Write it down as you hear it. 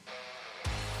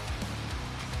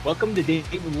Welcome to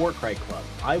Dayton Warcry Club.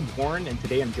 I'm Warren, and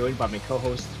today I'm joined by my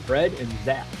co-hosts Fred and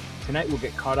Zach. Tonight we'll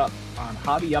get caught up on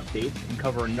hobby updates and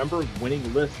cover a number of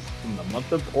winning lists from the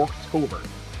month of Orktober.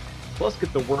 Plus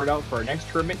get the word out for our next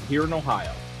tournament here in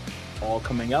Ohio. All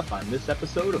coming up on this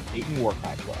episode of Dayton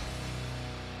Warcry Club.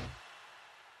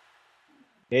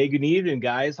 Hey, good evening,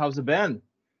 guys. How's it been?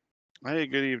 Hey,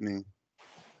 good evening.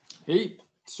 Hey,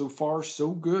 so far so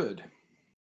good.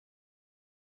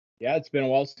 Yeah, it's been a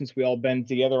while since we all been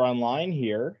together online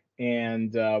here,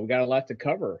 and we got a lot to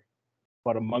cover.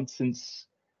 About a month since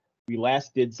we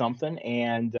last did something,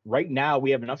 and right now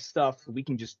we have enough stuff we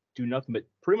can just do nothing but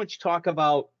pretty much talk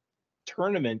about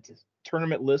tournament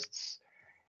lists,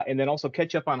 and then also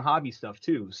catch up on hobby stuff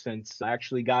too, since I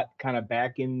actually got got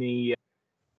back in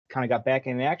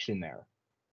action there.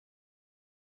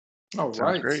 All Sounds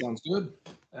right, great. sounds good.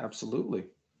 Absolutely.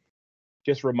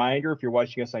 Just a reminder, if you're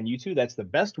watching us on YouTube, that's the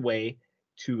best way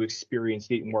to experience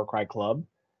Dayton Warcry Club,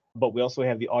 but we also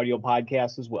have the audio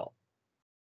podcast as well.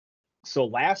 So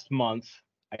last month,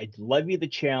 I levied the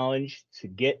challenge to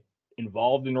get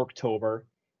involved in Orktober,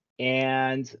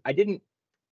 and I didn't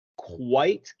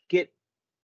quite get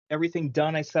everything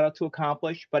done I set out to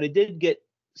accomplish, but I did get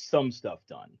some stuff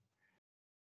done.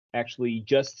 Actually,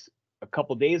 just a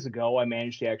couple days ago, I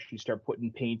managed to actually start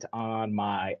putting paint on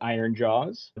my iron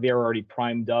jaws. They were already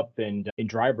primed up and in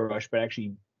dry brush, but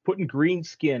actually putting green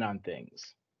skin on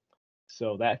things.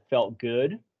 So that felt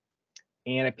good.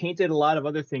 And I painted a lot of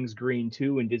other things green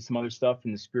too, and did some other stuff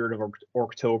in the spirit of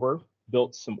Orktober.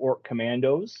 Built some Ork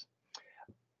Commandos,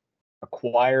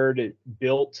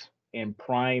 built, and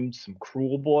primed some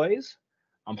Cruel Boys.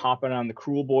 I'm hopping on the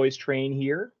Cruel Boys train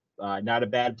here. Not a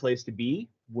bad place to be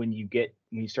when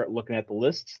you start looking at the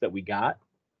lists that we got.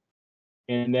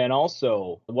 And then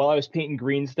also, while I was painting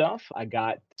green stuff, I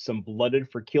got some Blooded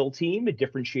for Kill Team, a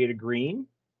different shade of green,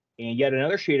 and yet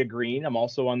another shade of green. I'm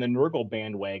also on the Nurgle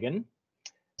bandwagon.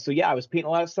 So yeah, I was painting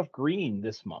a lot of stuff green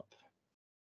this month.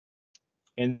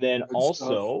 And then Good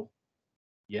also,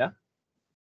 stuff.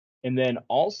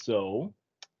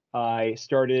 I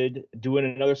started doing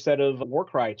another set of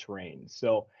Warcry terrain.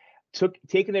 So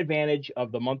taking advantage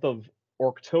of the month of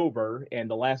Orktober and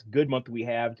the last good month we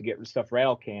have to get stuff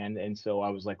rattle canned. And so I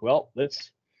was like, well,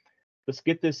 let's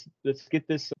get this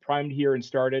primed here and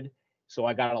started. So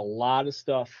I got a lot of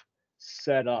stuff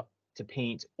set up to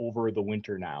paint over the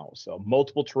winter now. So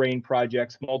multiple terrain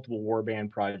projects, multiple warband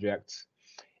projects,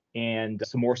 and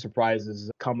some more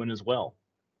surprises coming as well.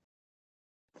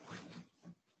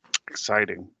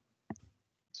 Exciting.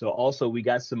 So also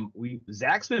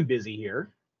Zach's been busy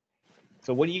here.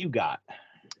 So what do you got?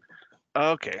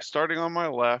 Okay, starting on my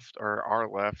left, or our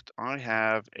left, I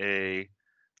have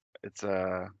it's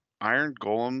a Iron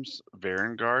Golems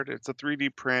Varangard. It's a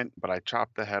 3D print, but I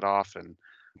chopped the head off and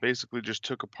basically just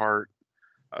took apart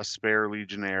a spare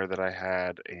Legionnaire that I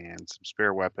had and some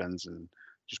spare weapons and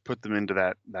just put them into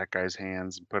that guy's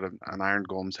hands and put an Iron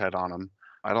Golem's head on him.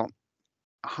 I don't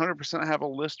 100% have a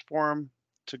list for him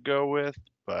to go with,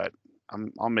 but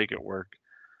I'll make it work.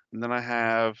 And then I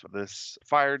have this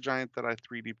fire giant that I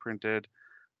 3D printed.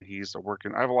 I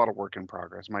have a lot of work in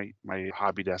progress. My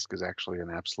hobby desk is actually an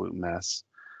absolute mess.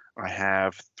 I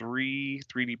have 3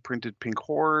 3D printed pink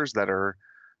horrors that are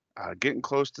getting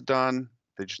close to done.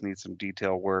 They just need some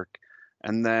detail work.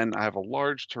 And then I have a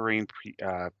large terrain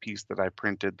piece that I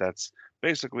printed that's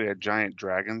basically a giant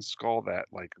dragon skull that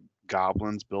like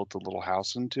goblins built a little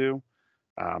house into.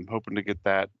 Hoping to get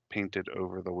that painted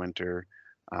over the winter.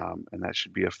 And that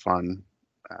should be a fun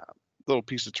little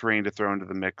piece of terrain to throw into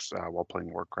the mix while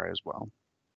playing Warcry as well.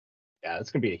 Yeah,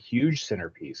 it's going to be a huge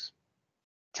centerpiece.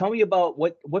 Tell me about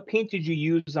what paint did you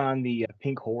use on the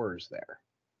pink horrors there?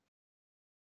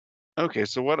 Okay,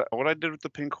 so what I did with the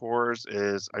pink horrors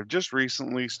is I've just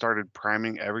recently started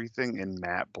priming everything in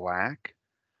matte black.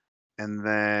 And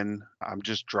then I'm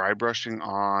just dry brushing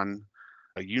on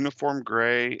a uniform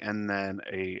gray and then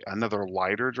another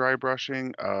lighter dry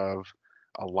brushing of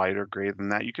a lighter gray than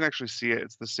that. You can actually see it.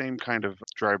 It's the same kind of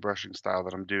dry brushing style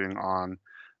that I'm doing on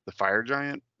the fire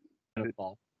giant.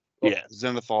 Zenithal. Yeah,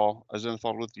 Zenithal. A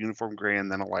Zenithal with uniform gray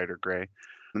and then a lighter gray.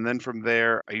 And then from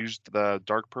there, I used the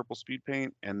dark purple speed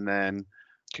paint and then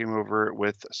came over it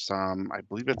with some, I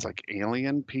believe it's like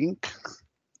alien pink.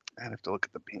 I'd have to look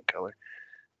at the paint color.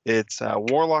 It's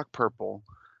Warlock purple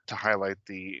to highlight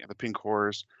the pink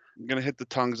horrors. I'm gonna hit the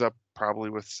tongues up probably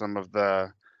with some of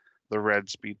the red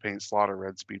speed paint, Slaughter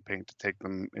red speed paint, to take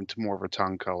them into more of a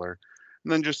tongue color.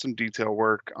 And then just some detail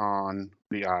work on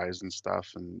the eyes and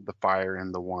stuff and the fire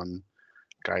in the one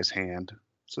guy's hand.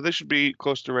 So they should be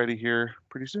close to ready here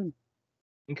pretty soon.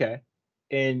 Okay.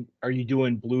 And are you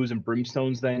doing blues and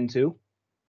brimstones then too?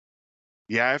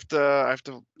 Yeah, I have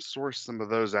to source some of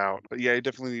those out. But yeah, I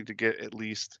definitely need to get at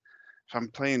least if I'm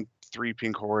playing 3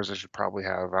 pink horrors, I should probably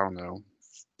have, I don't know,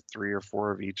 3 or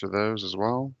 4 of each of those as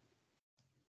well.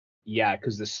 Yeah,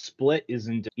 because the split is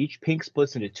into each pink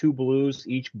splits into 2 blues,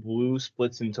 each blue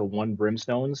splits into 1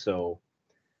 brimstone, so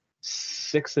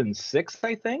 6 and 6,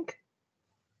 I think.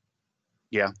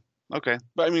 Yeah. Okay.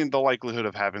 But I mean, the likelihood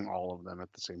of having all of them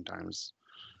at the same time is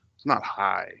it's not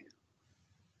high.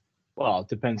 Well, it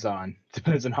depends on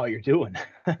how you're doing.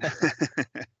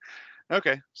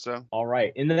 Okay, so All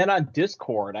right, and then on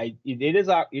Discord, it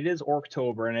is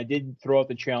Orktober, and I did throw out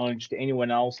the challenge to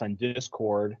anyone else on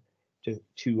Discord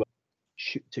to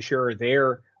share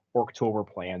their Orktober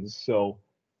plans. So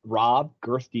Rob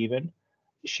Girth-Deven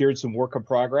shared some work in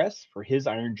progress for his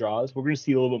Iron Jaws. We're going to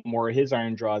see a little bit more of his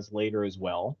Iron Jaws later as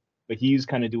well, but he's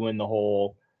kind of doing the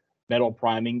whole metal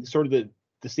priming, sort of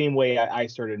the same way I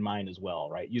started mine as well,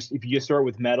 right? If you just start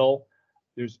with metal,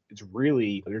 there's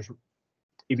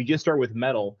if you just start with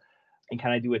metal and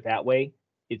kind of do it that way,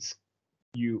 it's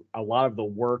a lot of the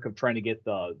work of trying to get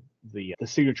the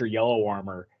signature yellow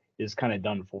armor is kind of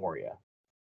done for you.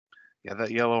 yeah,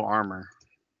 that yellow armor.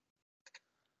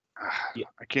 Yeah.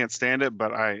 I can't stand it,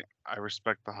 but I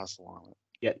respect the hustle on it.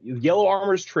 Yeah, yellow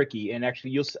armor is tricky, and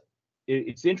actually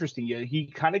it's interesting. He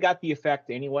kind of got the effect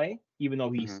anyway, even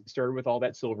though he started with all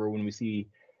that silver when we see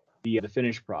the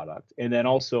finished product. And then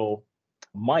also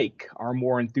Mike, our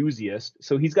more enthusiast,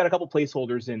 so he's got a couple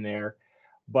placeholders in there,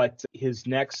 but his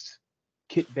next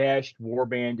kit bashed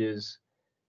warband is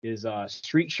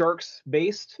Street Sharks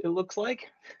based, it looks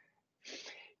like.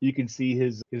 You can see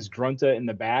his Grunta in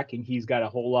the back, and he's got a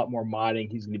whole lot more modding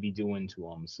he's going to be doing to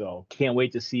him. So can't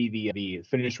wait to see the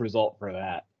finished result for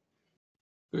that.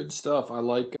 Good stuff. I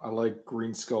like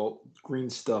green stuff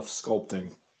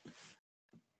sculpting.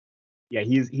 Yeah,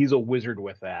 he's a wizard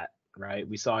with that, right?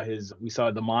 We saw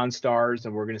the Monstars,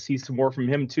 and we're going to see some more from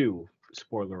him too.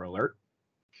 Spoiler alert.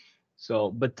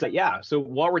 So, but yeah, so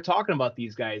while we're talking about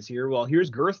these guys here, well, here's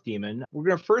Girth-Deven.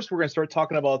 We're gonna start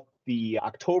talking about the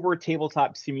October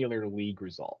Tabletop Simulator League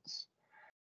results.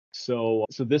 So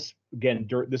this again,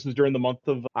 this was during the month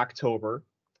of October.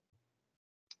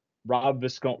 Rob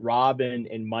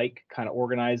and Mike kind of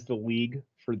organized the league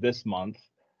for this month.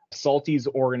 Salty's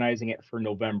organizing it for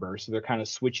November, so they're kind of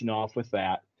switching off with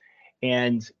that.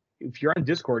 And if you're on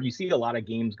Discord, you see a lot of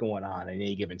games going on at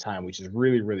any given time, which is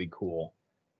really, really cool.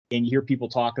 And you hear people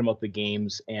talking about the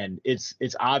games, and it's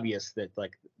obvious that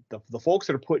like the folks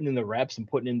that are putting in the reps and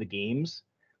putting in the games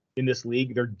in this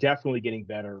league, they're definitely getting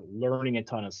better, learning a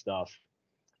ton of stuff.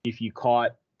 If you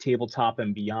caught Tabletop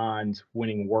and Beyond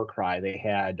winning Warcry, they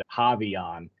had Javi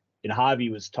on, and Javi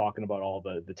was talking about all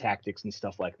the tactics and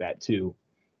stuff like that too.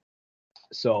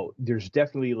 So there's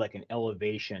definitely like an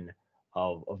elevation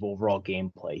of overall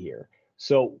gameplay here.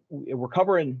 So we're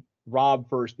covering Rob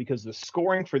first because the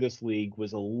scoring for this league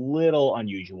was a little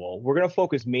unusual. We're going to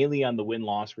focus mainly on the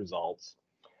win-loss results,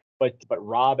 but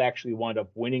Rob actually wound up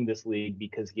winning this league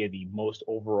because he had the most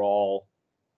overall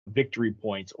victory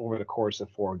points over the course of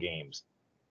 4 games.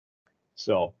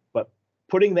 So, but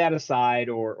putting that aside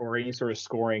or any sort of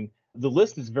scoring, the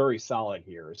list is very solid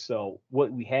here. So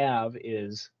what we have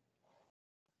is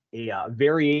a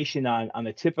variation on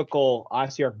the typical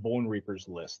Ossiarch Bone Reapers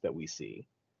list that we see.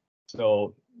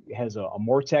 So it has a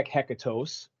Mortek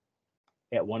Hekatos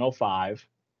at 105.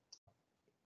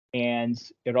 And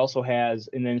it also has,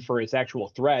 and then for its actual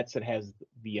threats, it has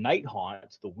the Night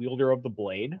Haunt, the Wielder of the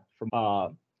Blade,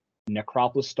 from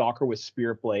Necropolis Stalker with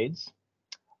Spirit Blades,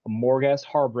 a Morghast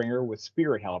Harbinger with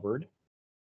Spirit Halberd,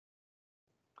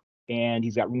 and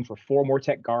he's got room for 4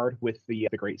 Mortek Guard with the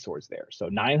Great Swords there. So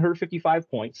 955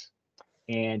 points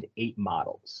and 8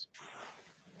 models.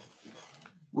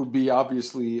 Would be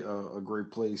obviously a great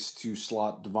place to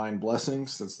slot Divine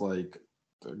Blessings. That's like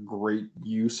a great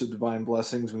use of Divine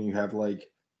Blessings when you have like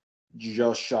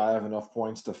just shy of enough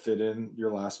points to fit in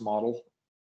your last model.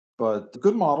 But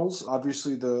good models,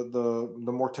 obviously the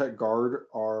Mortek Guard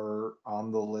are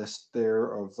on the list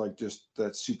there of like just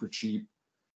that super cheap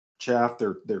chaff.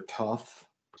 They're tough.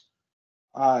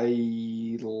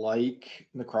 I like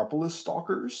Necropolis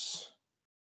Stalkers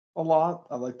a lot.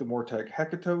 I like the Mortek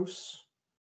Hekatos.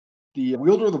 The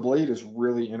Wielder of the Blade is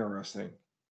really interesting.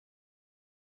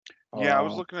 Yeah, I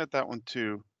was looking at that one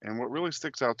too, and what really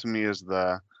sticks out to me is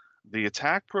the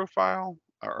attack profile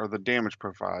or the damage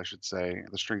profile, I should say.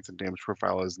 The strength and damage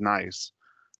profile is nice,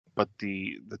 but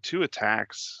the 2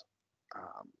 attacks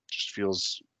just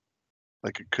feels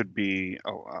like it could be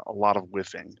a lot of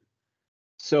whiffing.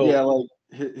 So yeah,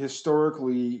 like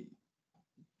historically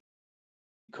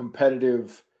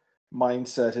competitive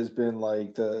mindset has been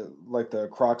like the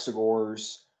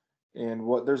Croxagores,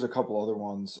 and there's a couple other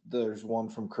ones. There's one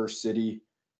from Curse City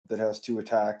that has 2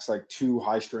 attacks, like 2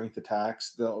 high strength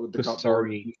attacks. The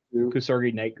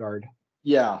Kusargi Night Guard.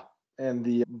 Yeah, and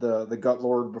the Gut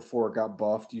Lord before it got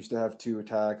buffed used to have 2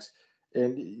 attacks,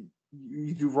 and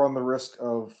you do run the risk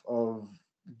of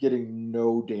getting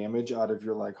no damage out of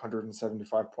your like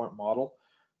 175 point model,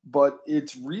 but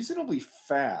it's reasonably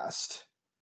fast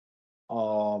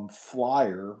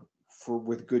flyer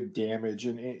with good damage.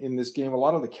 And in this game, a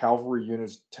lot of the cavalry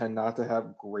units tend not to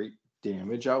have great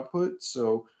damage output,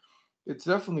 so it's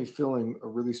definitely filling a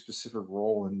really specific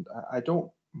role, and I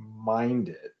don't mind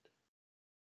it.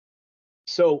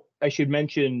 So I should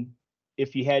mention,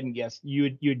 if you hadn't guessed,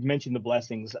 you'd mentioned the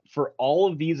blessings. For all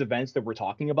of these events that we're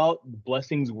talking about,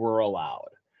 blessings were allowed.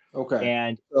 Okay.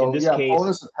 And so, in this case,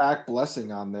 bonus attack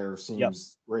blessing on there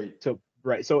seems great. So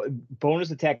right. So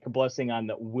bonus attack blessing on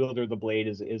the wielder of the blade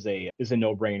is a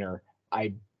no-brainer.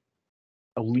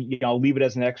 I'll leave it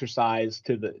as an exercise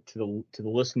to the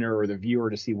listener or the viewer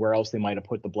to see where else they might have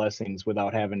put the blessings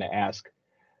without having to ask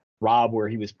Rob where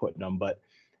he was putting them. But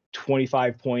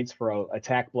 25 points for a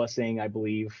attack blessing, I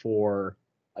believe, for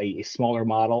a smaller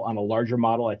model. On a larger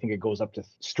model, I think it goes up to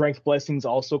strength blessings.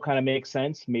 Also kind of makes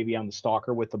sense, maybe on the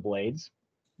stalker with the blades.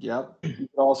 Yep. You can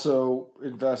also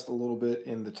invest a little bit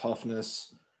in the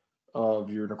toughness of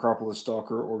your Necropolis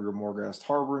Stalker or your Morghast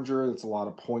Harbinger. That's a lot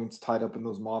of points tied up in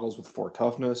those models with 4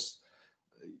 toughness.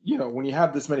 When you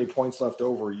have this many points left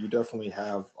over, you definitely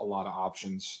have a lot of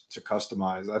options to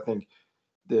customize. I think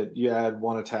that you add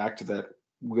 1 attack to that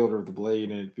wielder of the blade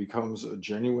and it becomes a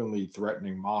genuinely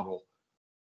threatening model.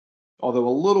 Although a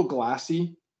little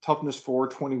glassy, toughness 4,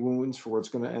 20 wounds for where it's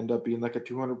going to end up being like a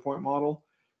 200 point model,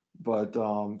 but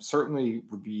certainly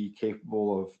would be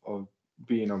capable of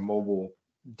being a mobile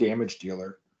damage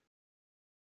dealer.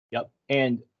 Yep.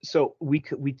 And so we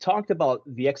talked about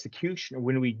the executioner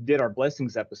when we did our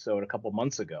blessings episode a couple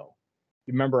months ago.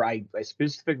 You remember I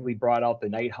specifically brought out the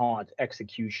Night Haunt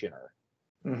executioner.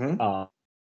 Mm-hmm.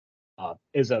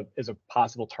 Is a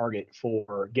possible target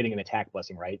for getting an attack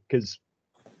blessing, right? Because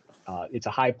it's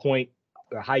a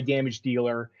high damage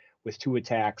dealer with 2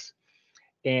 attacks,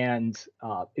 and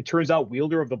it turns out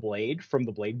wielder of the blade from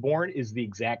the Bladeborn is the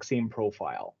exact same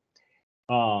profile.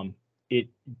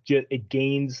 It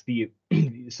gains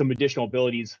some additional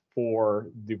abilities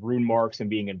for the rune marks and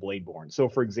being in Bladeborn. So,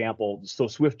 for example,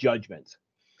 Swift Judgment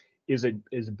is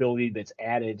ability that's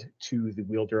added to the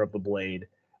wielder of the blade.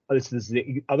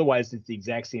 Otherwise, it's the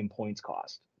exact same points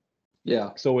cost. Yeah.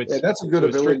 So that's a good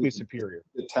ability. Strictly superior.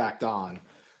 Tacked on.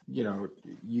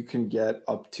 You can get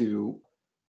up to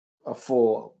a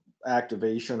full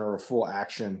activation or a full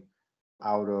action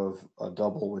out of a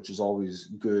double, which is always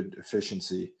good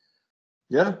efficiency.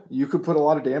 Yeah, you could put a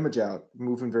lot of damage out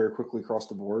moving very quickly across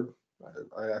the board.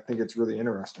 I think it's really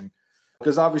interesting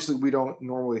because obviously we don't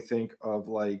normally think of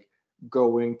like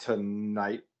going to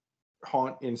Night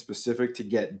Haunt in specific to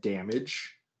get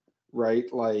damage,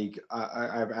 right? Like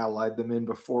I've allied them in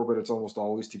before, but it's almost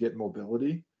always to get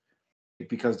mobility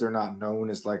because they're not known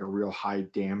as like a real high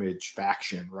damage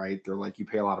faction, right? They're like, you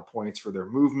pay a lot of points for their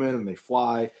movement and they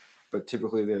fly, but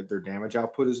typically their damage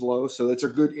output is low. So it's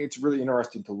really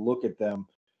interesting to look at them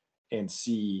and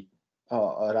see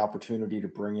an opportunity to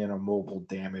bring in a mobile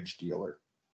damage dealer.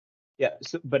 Yeah,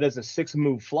 but as a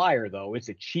 6-move flyer, though, it's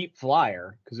a cheap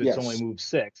flyer because it's only move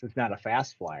 6. It's not a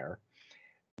fast flyer.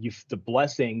 The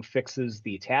blessing fixes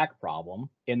the attack problem,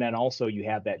 and then also you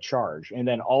have that charge. And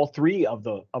then all 3 of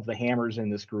the hammers in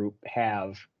this group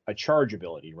have a charge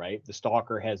ability, right? The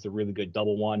Stalker has the really good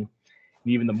double one,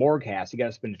 and even the Morghast, you got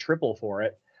to spend a triple for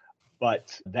it.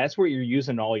 But that's where you're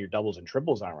using all your doubles and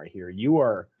triples on right here. You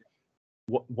are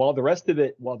while the rest of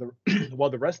the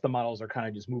models are kind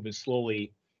of just moving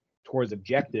slowly towards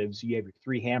objectives, you have your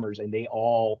 3 hammers and they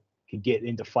all can get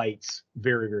into fights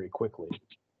very, very quickly.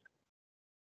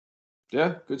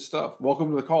 Yeah, good stuff. Welcome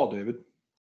to the call, David.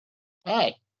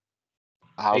 Hey,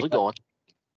 how's it going?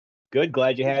 Good.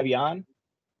 Glad to have you on.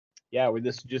 Yeah,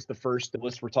 this is just the first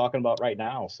list we're talking about right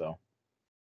now. So,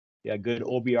 yeah, good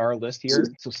OBR list here.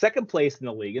 So, second place in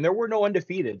the league, and there were no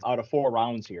undefeated out of 4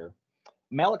 rounds here.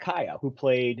 Malachiah, who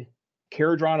played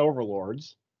Caradron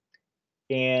Overlords,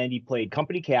 and he played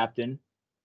Company Captain,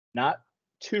 not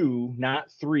 2,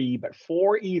 not 3, but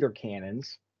 4 Ether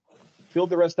Cannons, filled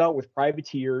the rest out with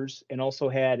Privateers, and also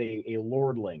had a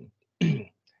Lordling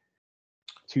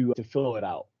to fill it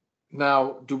out.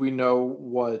 Now, do we know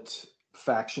what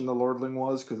faction the Lordling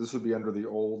was? Because this would be under the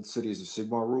old Cities of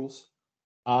Sigmar rules.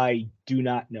 I do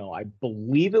not know. I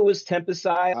believe it was Tempest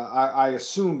Eye. I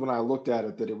assumed when I looked at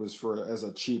it that it was as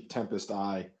a cheap Tempest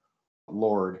Eye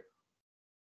Lord.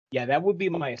 Yeah, that would be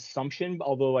my assumption,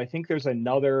 although I think there's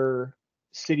another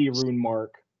city rune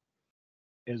mark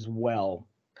as well.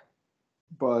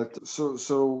 But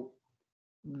so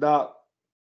not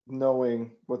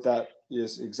knowing what that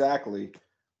is exactly,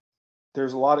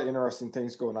 there's a lot of interesting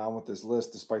things going on with this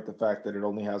list, despite the fact that it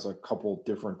only has a couple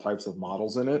different types of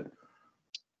models in it.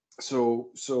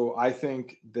 So I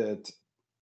think that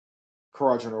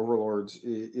Karajan Overlords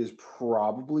is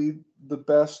probably the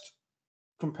best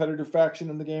competitive faction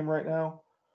in the game right now.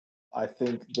 I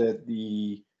think that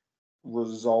the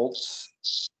results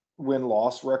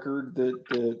win-loss record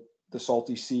that the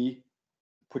Salty Sea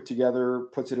put together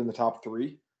puts it in the top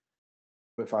 3,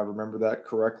 if I remember that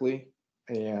correctly.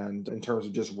 And in terms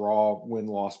of just raw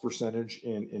win-loss percentage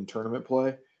in tournament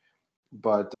play.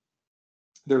 But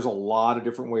there's a lot of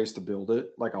different ways to build it,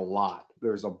 like a lot.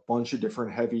 There's a bunch of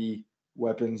different heavy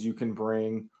weapons you can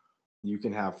bring. You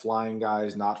can have flying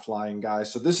guys, not flying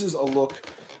guys. So this is a look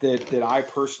that I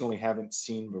personally haven't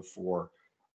seen before.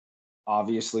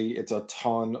 Obviously, it's a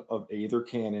ton of Aether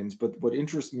Cannons, but what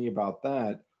interests me about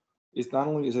that is not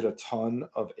only is it a ton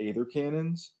of Aether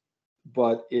Cannons,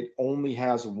 but it only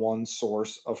has one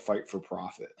source of Fight for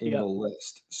Profit in the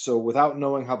list. So without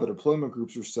knowing how the deployment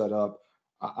groups are set up,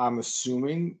 I'm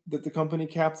assuming that the company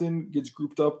captain gets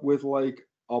grouped up with like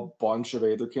a bunch of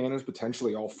Aether Cannons,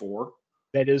 potentially all 4.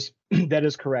 That is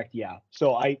correct. Yeah.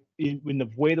 So in the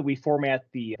way that we format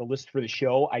the list for the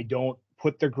show, I don't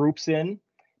put the groups in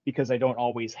because I don't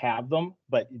always have them,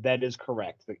 but that is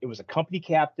correct. It was a company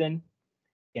captain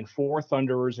and 4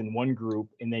 Thunderers in one group,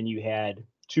 and then you had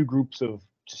 2 groups of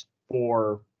just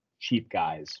 4 cheap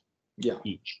guys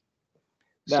each.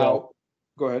 Now,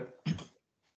 go ahead.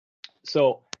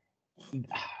 So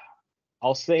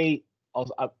I'll say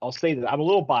that I'm a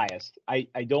little biased. I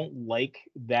don't like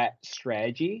that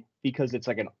strategy because it's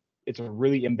a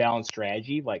really imbalanced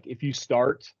strategy. Like if you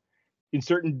start in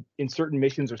certain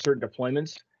missions or certain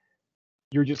deployments,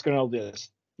 you're just gonna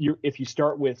if you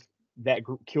start with that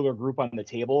killer group on the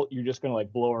table, you're just gonna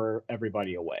like blow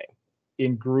everybody away.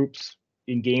 In groups,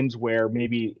 in games where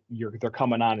maybe they're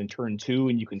coming on in turn 2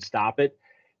 and you can stop it,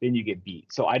 then you get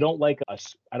beat. So I don't like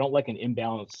an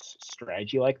imbalanced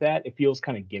strategy like that. It feels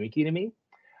kind of gimmicky to me,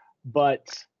 but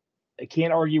I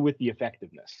can't argue with the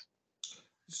effectiveness.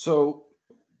 So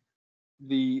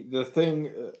the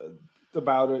thing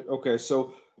about it, okay,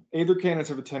 so Aether Cannons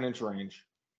have a 10-inch range.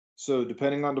 So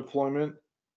depending on deployment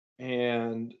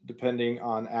and depending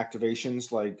on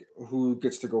activations, like who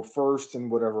gets to go first and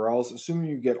whatever else,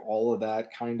 assuming you get all of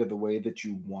that kind of the way that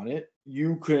you want it,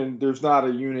 there's not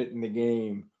a unit in the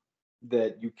game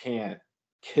that you can't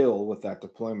kill with that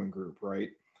deployment group, right?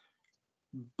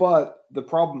 But the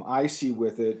problem I see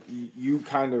with it, you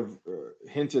kind of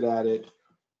hinted at it,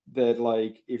 that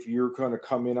like if you're going to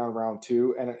come in on round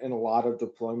 2, and in a lot of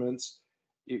deployments,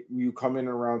 you come in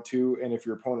on round 2, and if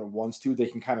your opponent wants to, they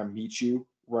can kind of meet you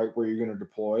right where you're going to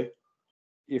deploy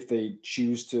if they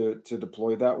choose to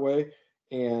deploy that way.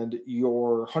 And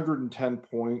your 110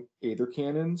 point Aether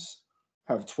Cannons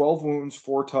have 12 wounds,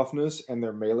 4 toughness, and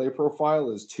their melee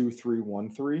profile is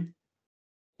 2-3-1-3.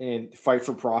 And Fight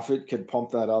for Profit can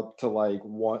pump that up to like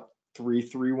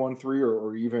 3-3-1-3,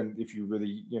 or even if you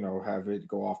really have it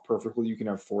go off perfectly, you can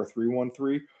have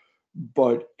 4-3-1-3.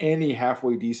 But any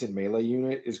halfway decent melee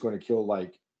unit is going to kill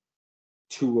like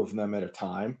 2 of them at a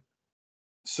time.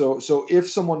 So if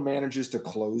someone manages to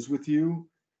close with you,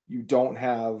 you don't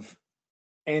have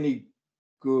any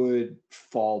good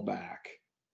fallback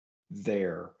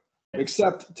there,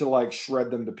 except to like shred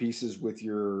them to pieces with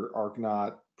your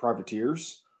Arknaut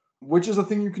privateers, which is a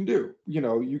thing you can do.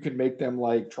 You can make them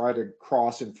like try to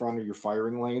cross in front of your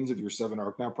firing lanes of your 7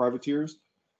 Arknaut privateers,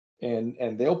 and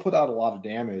they'll put out a lot of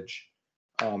damage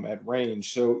at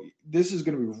range. So this is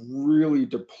going to be really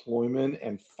deployment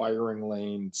and firing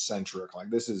lane centric.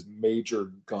 Like this is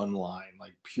major gun line,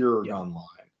 like pure gun line.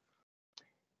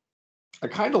 I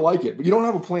kind of like it, but you don't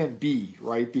have a plan B,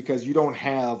 right? Because you don't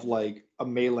have like a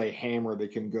melee hammer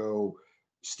that can go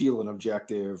steal an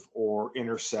objective or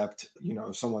intercept,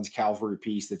 someone's cavalry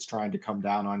piece that's trying to come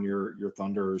down on your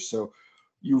Thunderers. So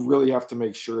you really have to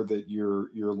make sure that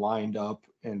you're lined up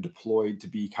and deployed to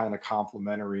be kind of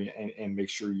complementary and make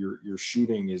sure your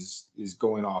shooting is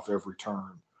going off every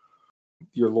turn.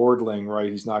 Your Lordling, right?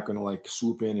 He's not going to like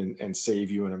swoop in and save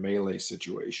you in a melee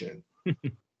situation.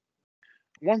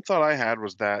 One thought I had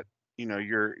was that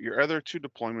your other 2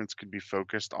 deployments could be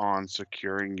focused on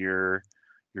securing your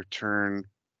turn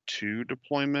 2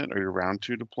 deployment or your round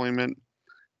 2 deployment.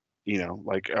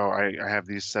 Like, oh, I have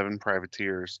these 7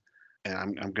 privateers,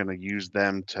 and I'm going to use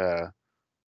them to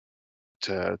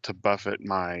buffet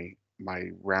my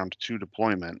my round 2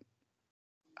 deployment.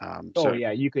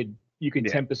 You could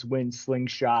Tempest Wind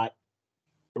Slingshot,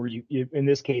 or you in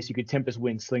this case you could Tempest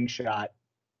Wind Slingshot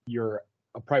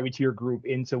a privateer group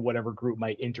into whatever group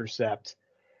might intercept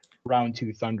round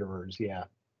 2 Thunderers. Yeah.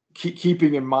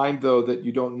 Keeping in mind though that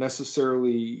you don't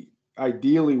necessarily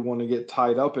ideally want to get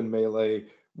tied up in melee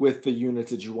with the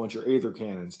units that you want your Aether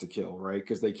Cannons to kill, right?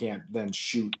 Because they can't then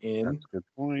shoot in. That's a good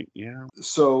point. Yeah.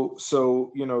 So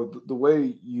the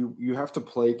way you have to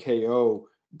play KO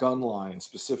gunline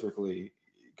specifically,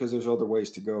 because there's other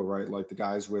ways to go, right? Like the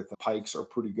guys with pikes are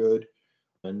pretty good,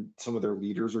 and some of their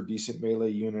leaders are decent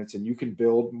melee units, and you can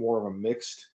build more of a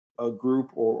mixed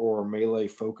group or a melee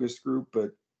focused group.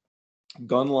 But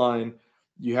gunline,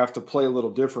 you have to play a little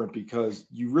different because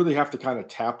you really have to kind of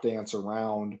tap dance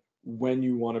around when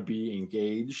you want to be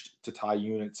engaged to tie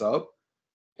units up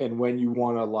and when you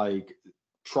want to like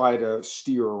try to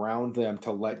steer around them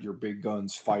to let your big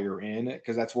guns fire in,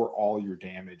 because that's where all your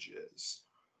damage is.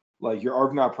 Like your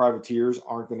Argonaut privateers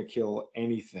aren't going to kill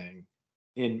anything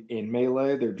in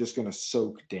melee. They're just going to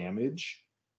soak damage,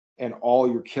 and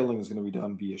all your killing is going to be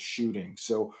done via shooting.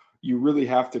 So you really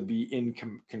have to be in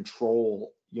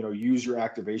control, use your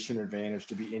activation advantage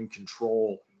to be in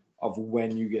control of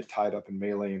when you get tied up in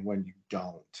melee and when you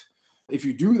don't. If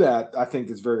you do that, I think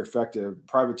it's very effective.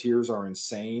 Privateers are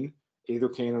insane. Aether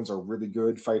Cannons are really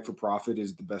good. Fight for Profit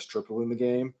is the best triple in the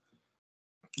game.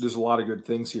 There's a lot of good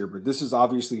things here, but this is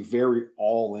obviously very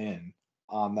all in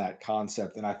on that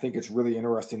concept. And I think it's really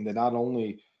interesting that not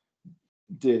only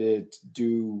did it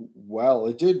do well,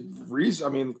 it did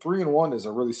 3-1 is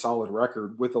a really solid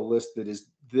record with a list that is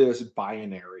this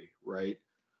binary, right?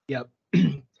 Yep.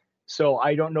 So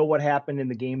I don't know what happened in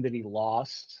the game that he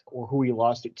lost or who he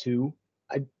lost it to.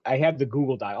 I have the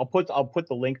Google Doc. I'll put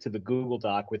the link to the Google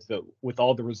Doc with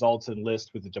all the results and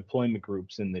list with the deployment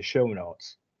groups in the show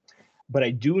notes. But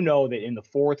I do know that in the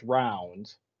 4th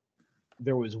round,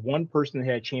 there was one person that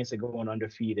had a chance of going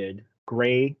undefeated.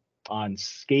 Gray on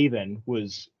Skaven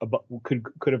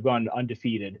could have gone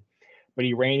undefeated, but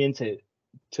he ran into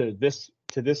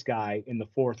this guy in the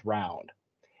 4th round,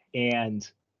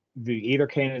 and the Aether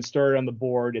Cannon started on the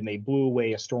board, and they blew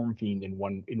away a Storm Fiend in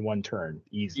one turn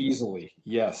easily.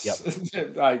 Yes.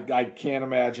 Yep. I can't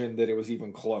imagine that it was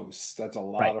even close. That's a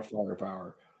lot of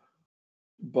firepower.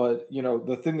 But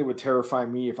the thing that would terrify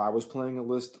me if I was playing a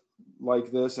list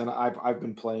like this, and I've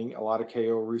been playing a lot of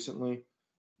KO recently,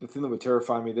 the thing that would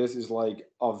terrify me this is like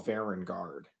a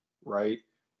Varangard, right?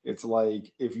 It's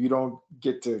like if you don't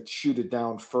get to shoot it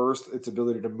down first, its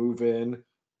ability to move in,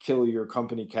 kill your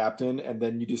company captain, and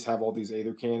then you just have all these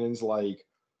Aether Cannons like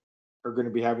are going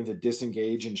to be having to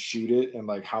disengage and shoot it, and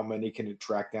like how many can it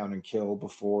track down and kill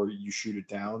before you shoot it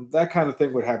down? That kind of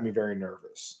thing would have me very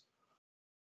nervous.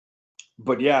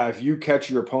 But yeah, if you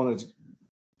catch your opponent's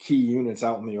key units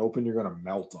out in the open, you're going to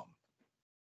melt them.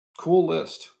 Cool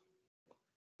list.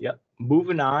 Yep.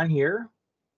 Moving on here.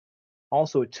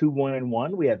 Also at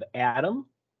 2-1-1, we have Adam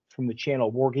from the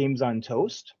channel War Games on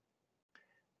Toast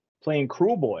playing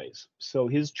Cruel Boys. So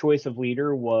his choice of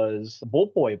leader was the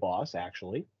Bolt Boy boss,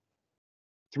 actually.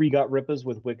 3 Gut Rippas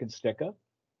with Wicked Sticka,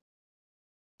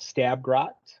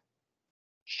 Stabgrot,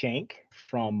 Shank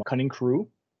from Cunning Crew,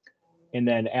 and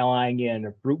then allying in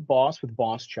a Brute Boss with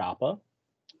Boss Choppa,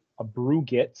 a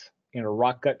Brugit, and a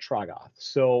Rock Gut Trogoth.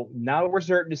 So now we're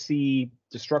starting to see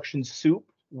Destruction Soup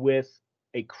with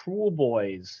a Cruel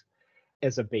Boys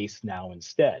as a base now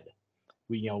instead.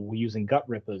 We're using Gut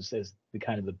Rippas as the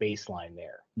kind of the baseline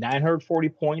there. 940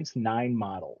 points, 9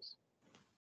 models.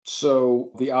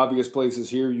 So the obvious places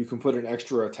here, you can put an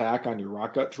extra attack on your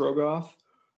Rock Gut Trogoth,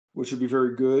 which would be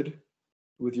very good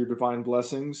with your Divine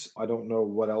Blessings. I don't know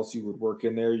what else you would work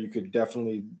in there. You could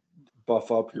definitely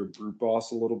buff up your Brute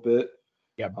Boss a little bit.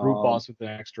 Yeah, Brute Boss with an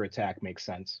extra attack makes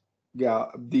sense. Yeah,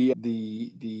 the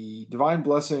Divine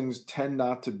Blessings tend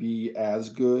not to be as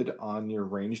good on your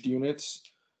ranged units,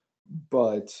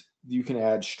 but you can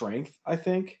add strength, I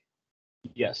think.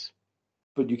 Yes.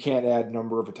 But you can't add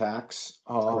number of attacks.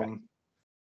 Correct.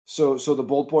 So the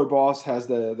Bolt Boy boss has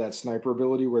that sniper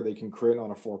ability where they can crit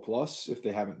on a 4+ if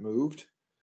they haven't moved.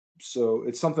 So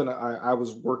it's something I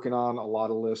was working on a lot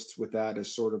of lists with that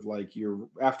as sort of like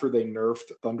after they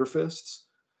nerfed Thunder Fists,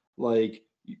 like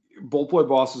Bolt Boy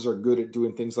bosses are good at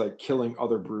doing things like killing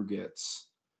other Brugits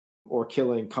or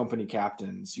killing company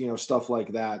captains, stuff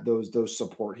like that. Those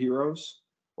support heroes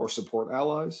or support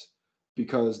allies,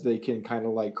 because they can kind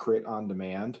of like crit on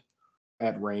demand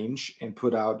at range and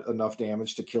put out enough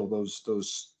damage to kill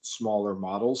those smaller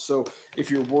models. So if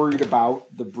you're worried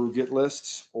about the Brugit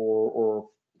lists or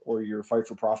your Fight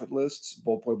for Profit lists,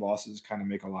 Bolt Boy bosses kind of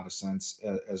make a lot of sense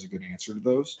as a good answer to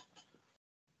those.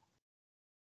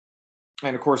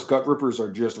 And of course, gut rippers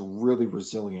are just really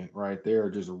resilient, right? They are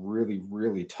just really,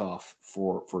 really tough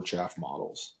for chaff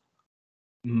models.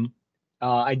 Mm-hmm.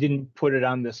 I didn't put it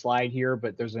on the slide here,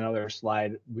 but there's another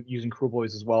slide using crew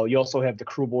boys as well. You also have the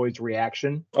crew boys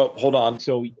reaction. Oh, hold on.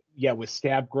 So yeah, with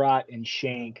stab grot and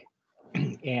shank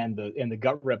and the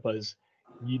gut rippas,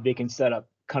 they can set up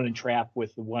cunning trap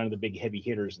with one of the big heavy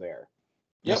hitters there.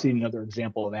 You'll see another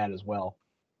example of that as well.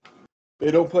 They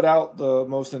don't put out the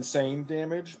most insane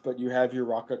damage, but you have your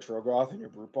Rocket Trogoth and your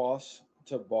Brute Boss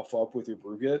to buff up with your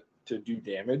Brugit to do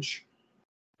damage.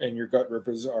 And your gut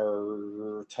rippers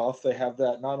are tough. They have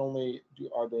that. Not only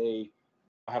are they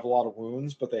have a lot of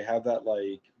wounds, but they have that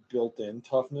like built-in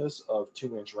toughness of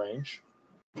 2-inch range,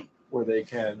 where they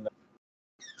can,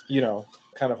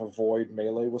 kind of avoid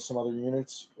melee with some other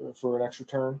units for an extra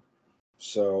turn.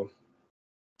 So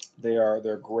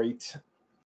they're great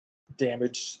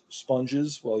damage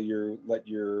sponges while you let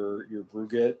your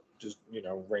Brugit just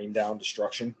rain down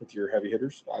destruction with your heavy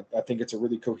hitters. I think it's a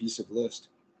really cohesive list.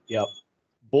 Yep.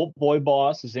 Bolt Boy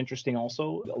Boss is interesting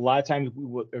also. A lot of times,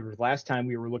 last time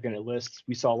we were looking at lists,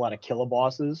 we saw a lot of killer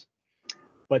bosses,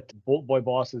 but Bolt Boy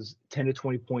Boss is 10 to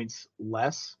 20 points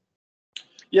less.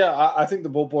 Yeah, I think the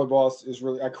Bolt Boy Boss is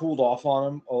really, I cooled off on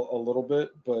him a little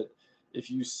bit, but if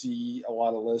you see a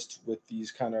lot of lists with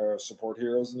these kind of support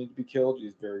heroes that need to be killed,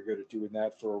 he's very good at doing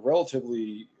that for a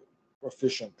relatively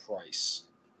efficient price.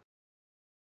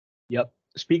 Yep.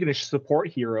 Speaking of support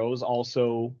heroes,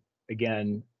 also,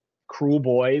 again, crew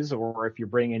boys, or if you're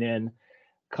bringing in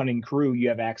cunning crew, you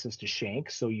have access to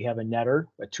shank. So you have a netter,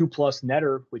 a 2+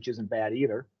 netter, which isn't bad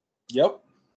either. Yep.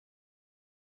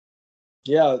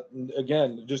 Yeah,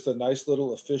 again, just a nice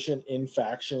little efficient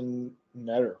in-faction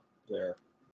netter there.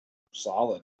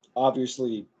 Solid.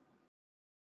 Obviously,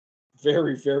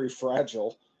 very, very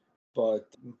fragile, but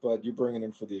you bring it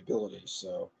in for the ability.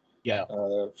 So yeah,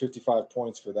 55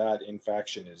 points for that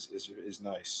in-faction is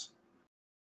nice.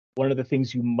 One of the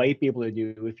things you might be able to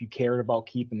do if you cared about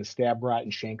keeping the stab rot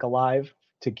and shank alive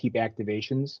to keep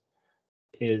activations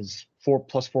is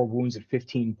 4+4 wounds at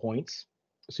 15 points.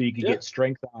 So you could get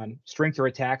strength or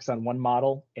attacks on one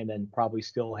model, and then probably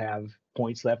still have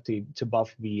points left to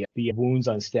buff the wounds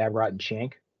on stab rot and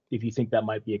shank, if you think that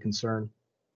might be a concern.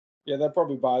 Yeah, that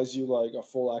probably buys you like a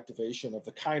full activation of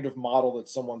the kind of model that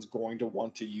someone's going to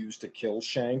want to use to kill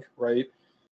shank, right?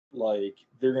 Like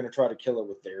they're going to try to kill it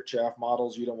with their chaff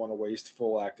models. You don't want to waste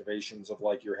full activations of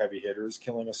like your heavy hitters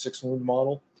killing a 6-wound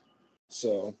model.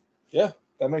 So yeah,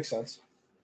 that makes sense.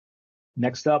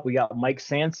 Next up, we got Mike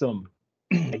Sansom.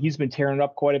 He's been tearing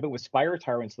up quite a bit with Spire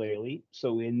Tyrants lately.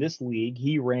 So in this league,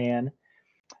 he ran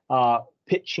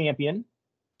Pit Champion,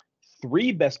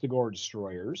 3 Bestigor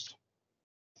Destroyers,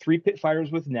 3 Pit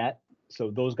Fighters with Net.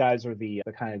 So those guys are the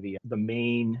kind of the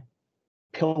main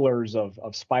pillars of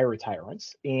Spire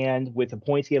Tyrants. And with the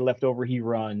points he had left over, he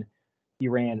ran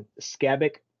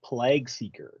Skabic Plague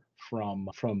Seeker from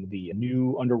the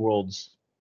new Underworlds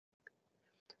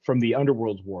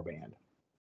Warband.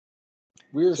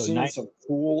 We're seeing some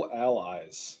cool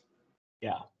allies.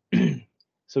 Yeah.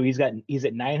 So he's at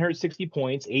 960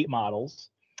 points, 8 models.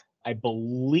 I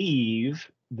believe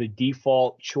the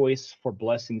default choice for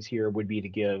blessings here would be to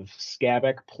give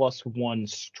Skabic +1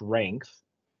 strength.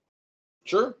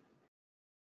 Sure.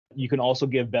 You can also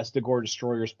give Bestigor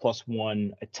Destroyers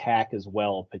 +1 attack as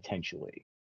well, potentially.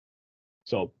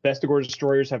 So Bestigor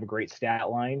Destroyers have a great stat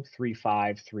line,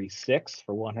 3/5, 3/6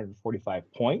 for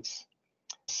 145 points.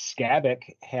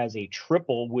 Skabic has a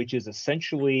triple, which is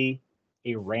essentially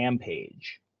a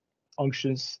rampage.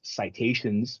 Unctions,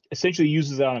 citations, essentially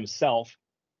uses it on himself,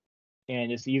 and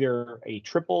it's either a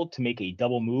triple to make a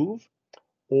double move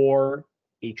or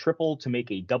a triple to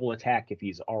make a double attack if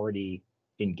he's already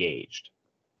engaged.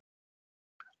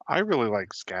 I really like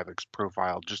Skabic's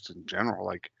profile just in general,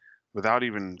 like without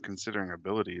even considering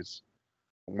abilities.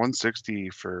 160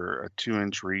 for a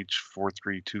 2-inch reach,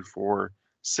 4/3, 2/4,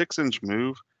 6-inch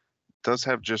move. Does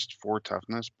have just 4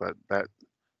 toughness, but the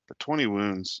 20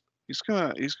 wounds, he's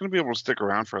gonna be able to stick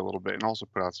around for a little bit and also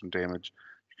put out some damage.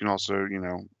 You can also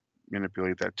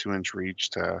manipulate that 2-inch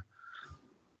reach to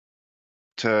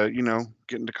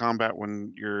get into combat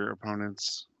when your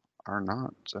opponents are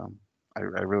not. So I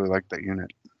really like that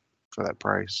unit for that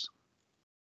price.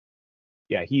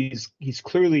 Yeah, he's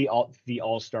clearly the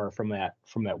all-star from that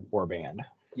warband.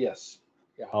 Yes.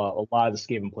 Yeah. A lot of the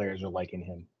Skaven players are liking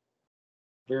him.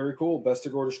 Very cool.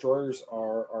 Bestigor Destroyers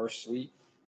are sweet.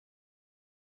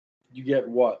 You get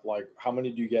what? Like, how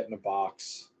many do you get in a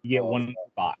box? You get one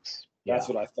box. That's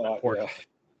what I thought. Yeah.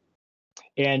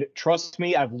 And trust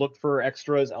me, I've looked for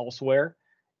extras elsewhere,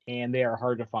 and they are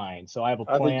hard to find. So I have a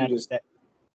plan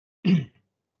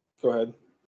Go ahead.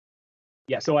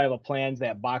 Yeah, so I have a plans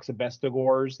that box of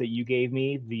Bestigors that you gave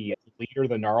me, the leader,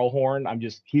 the Gnarlhorn.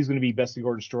 He's going to be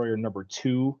Bestigor Destroyer number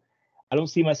 2. I don't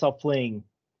see myself playing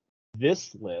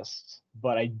this list,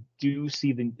 but I do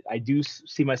see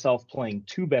myself playing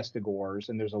 2 Bestigors,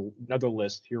 and there's another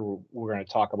list here we're going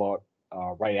to talk about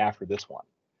right after this one.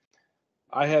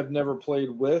 I have never played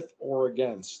with or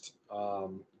against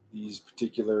this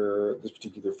particular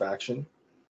faction.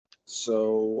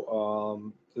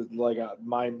 So,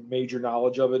 my major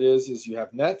knowledge of it is you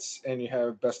have nets and you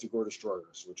have Bestigor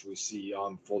Destroyers, which we see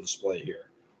on full display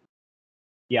here.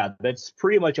 Yeah, that's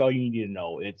pretty much all you need to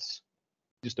know. It's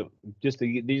they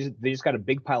just got a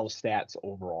big pile of stats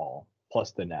overall,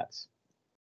 plus the nets.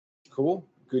 Cool.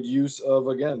 Good use of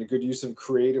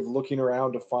creative looking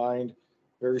around to find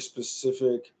very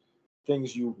specific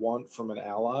things you want from an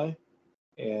ally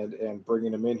and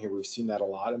bringing them in here. We've seen that a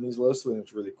lot in these lists, and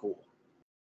it's really cool.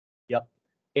 Yep.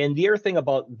 And the other thing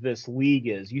about this league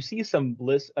is you see some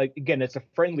lists, again, it's a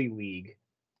friendly league.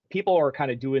 People are kind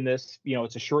of doing this,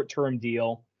 it's a short-term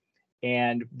deal,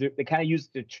 and they kind of use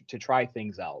it to try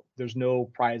things out. There's no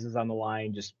prizes on the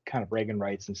line, just kind of bragging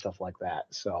rights and stuff like that.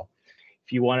 So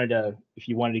if you wanted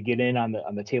to get in on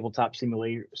the tabletop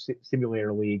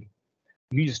simulator league,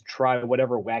 you just try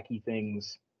whatever wacky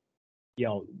things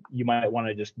you might want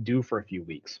to just do for a few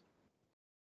weeks.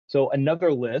 So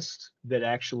another list that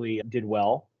actually did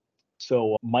well.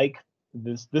 So Mike,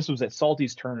 this was at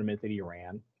Salty's tournament that he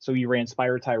ran. So he ran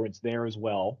Spire Tyrants there as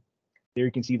well. There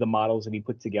you can see the models that he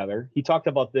put together. He talked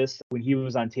about this when he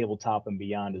was on Tabletop and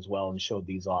Beyond as well and showed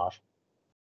these off.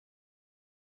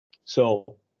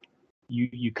 So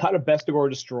you cut a Bestigor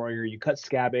Destroyer, you cut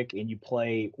Skabic, and you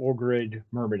play Orgrid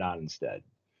Myrmidon instead,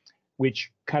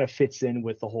 which kind of fits in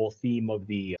with the whole theme of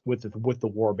the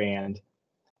warband.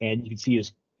 And you can see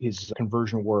his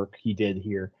conversion work he did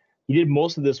here. He did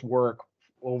most of this work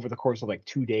over the course of like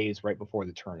 2 days right before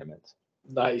the tournament.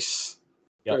 Nice.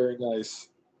 Yep. Very nice.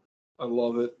 I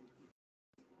love it.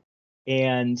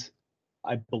 And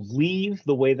I believe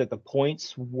the way that the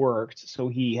points worked, so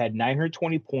he had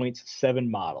 920 points,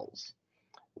 7 models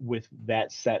with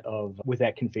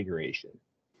that configuration.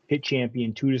 Pit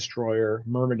Champion, 2 Destroyer,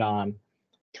 Myrmidon,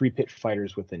 3 Pit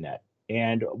Fighters with the net.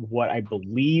 And what I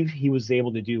believe he was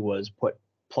able to do was put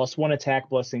 +1 attack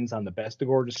blessings on the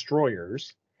Bestigor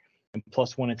Destroyers and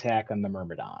 +1 attack on the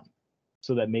Myrmidon.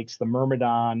 So that makes the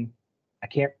Myrmidon,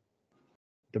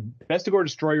 the Bestigor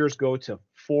Destroyers go to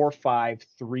 4, 5,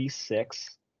 3,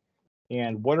 6.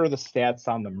 And what are the stats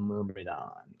on the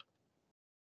Myrmidon?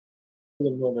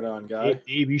 The Myrmidon guy.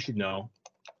 Dave, you should know.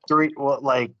 3,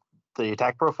 like the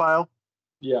attack profile?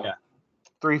 Yeah.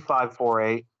 3, 5, 4,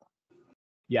 8.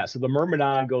 Yeah, so the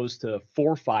Myrmidon goes to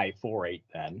 4, 5, 4, 8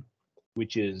 then,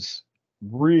 which is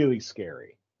really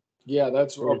scary. Yeah,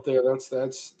 that's up there.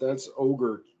 That's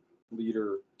ogre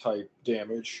leader type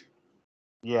damage.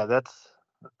 Yeah,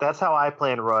 that's how I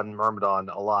plan to run Myrmidon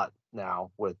a lot now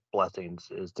with blessings,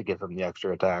 is to give him the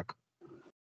extra attack.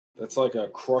 That's like a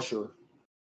crusher.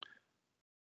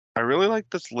 I really like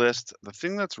this list. The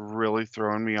thing that's really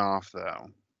throwing me off, though,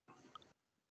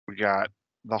 we got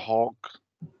the Hulk.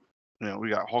 We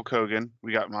got Hulk Hogan.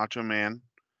 We got Macho Man,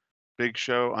 Big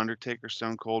Show, Undertaker,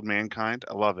 Stone Cold, Mankind.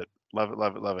 I love it. Love it,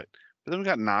 love it, love it. But then we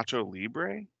got Nacho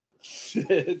Libre.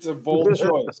 It's a bold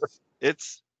choice.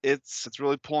 It's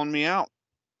really pulling me out.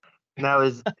 Now,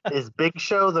 is Big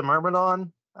Show the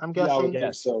Myrmidon, I'm guessing? Yeah, I would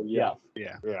think so, yeah.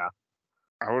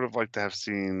 I would have liked to have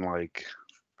seen,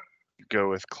 go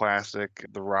with classic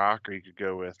The Rock, or you could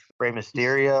go with Rey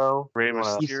Mysterio.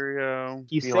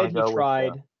 He said he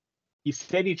tried. He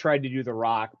said he tried to do The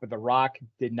Rock, but The Rock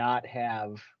did not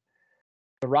have.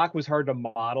 The Rock was hard to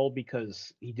model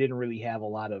because he didn't really have a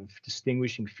lot of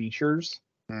distinguishing features.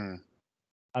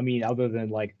 I mean, other than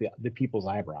like the people's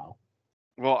eyebrow.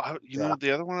 Well,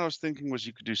 the other one I was thinking was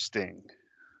you could do Sting.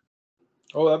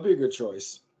 Oh, that'd be a good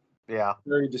choice. Yeah.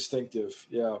 Very distinctive.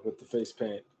 Yeah, with the face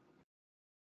paint.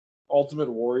 Ultimate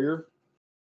Warrior.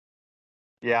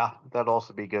 Yeah, that'd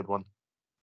also be a good one.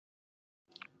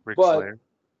 Ric Flair.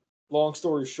 Long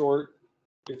story short,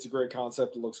 it's a great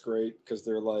concept. It looks great because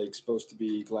they're supposed to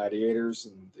be gladiators,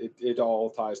 and it all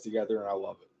ties together, and I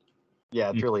love it. Yeah,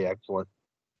 it's really excellent.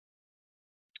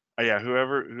 Yeah,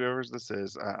 whoever's this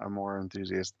is, I'm more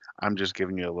enthusiast. I'm just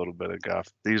giving you a little bit of guff.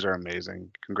 These are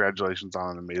amazing. Congratulations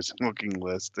on an amazing looking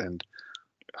list and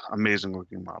amazing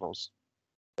looking models.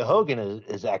 The Hogan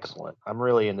is excellent. I'm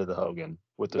really into the Hogan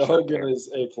with the Hogan is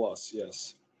A+,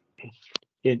 yes.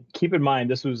 Keep in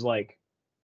mind, this was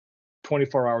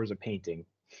 24 hours of painting.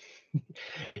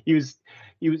 he was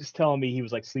telling me he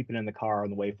was sleeping in the car on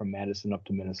the way from Madison up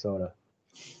to Minnesota.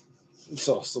 It's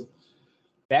awesome.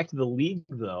 Back to the league,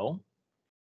 though.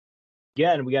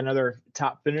 Again, we got another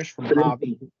top finish from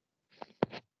Javi.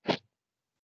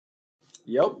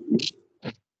 Yep.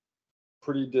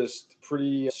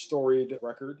 Pretty storied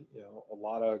record. You know, a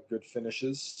lot of good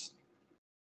finishes.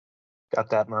 Got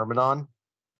that Myrmidon.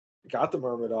 Got the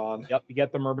Myrmidon. Yep, you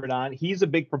got the Myrmidon. He's a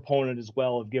big proponent as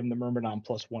well of giving the Myrmidon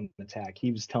 +1 attack.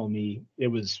 He was telling me it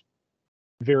was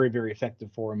very, very effective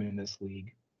for him in this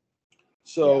league.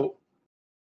 So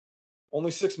only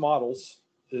 6 models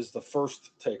is the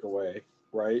first takeaway,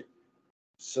 right?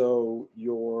 So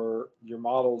your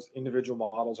models, individual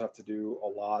models, have to do a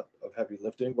lot of heavy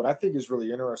lifting. What I think is really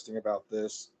interesting about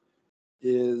this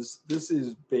is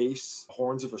base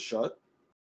Horns of a Shut.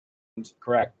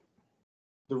 Correct.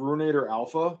 The Ruinator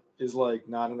Alpha is like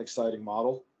not an exciting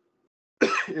model.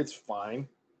 It's fine,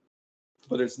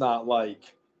 but it's not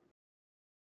like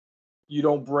you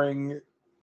don't bring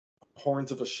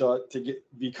Horns of a Shut to get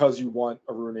because you want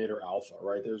a Ruinator Alpha,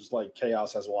 right? There's like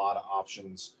Chaos has a lot of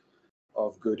options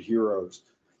of good heroes.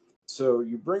 So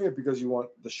you bring it because you want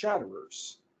the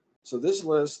Shatterers. So this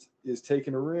list is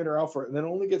taking a Ruinator Alpha and then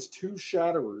only gets 2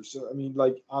 Shatterers. So, I mean,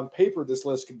 like on paper, this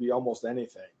list could be almost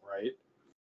anything, right?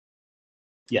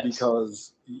 Yes.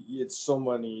 Because it's so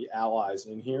many allies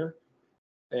in here.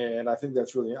 And I think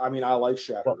that's really, I mean, I like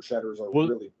Shatterers. Well, Shatterers are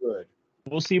really good.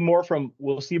 We'll see more from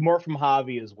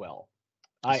Javi as well.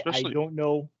 I don't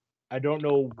know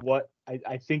what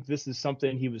I think this is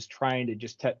something he was trying to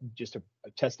just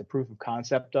test the proof of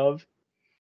concept of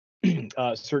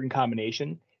a certain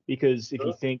combination, because if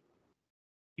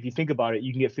you think about it,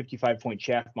 you can get 55-point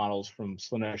shaft models from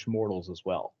Slanesh Mortals as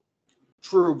well.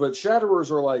 True, but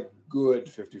Shatterers are like good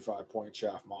 55-point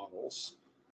shaft models.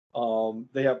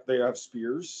 They have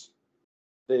spears.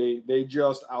 They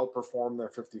just outperform their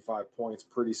 55 points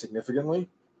pretty significantly.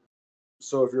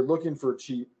 So if you're looking for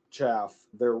cheap chaff,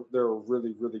 they're a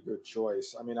really, really good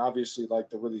choice. I mean, obviously,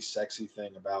 like the really sexy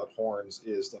thing about Horns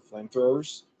is the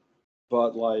flamethrowers,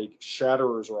 but like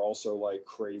Shatterers are also like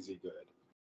crazy good.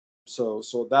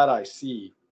 So that I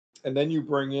see. And then you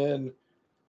bring in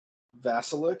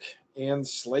Vasilic and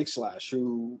Slake Slash,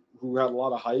 who had a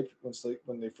lot of hype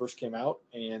when they first came out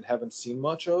and haven't seen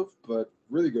much of, but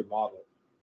really good model.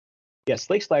 Yeah,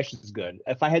 Slake Slash is good.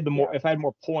 If I had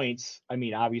more points, I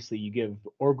mean, obviously you give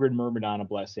Orgrid Myrmidon a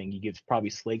blessing. You give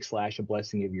probably Slake Slash a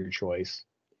blessing of your choice.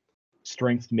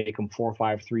 Strength to make them 4,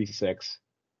 5, 3, 6.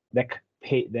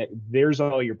 There's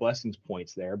all your blessings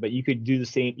points there. But you could do the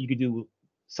same. You could do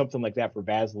something like that for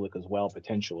Vasilic as well,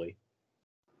 potentially.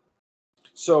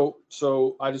 So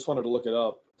I just wanted to look it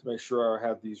up to make sure I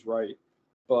have these right.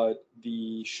 But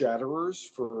the Shatterers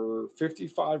for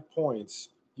 55 points,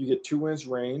 you get 2 inch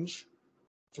range,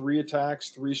 3 attacks,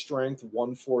 3 strength,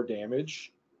 1/4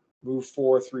 damage, move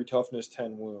 4, 3 toughness,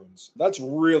 10 wounds. That's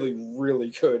really, really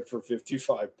good for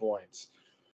 55 points.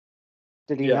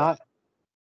 Did he not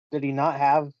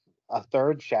have a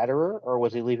third Shatterer, or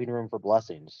was he leaving room for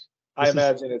blessings? I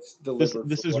imagine it's deliberate.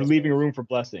 This is leaving room for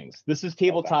blessings. This is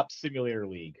Tabletop Simulator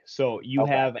League, so you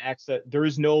have access. There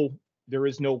is no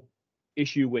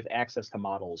issue with access to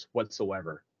models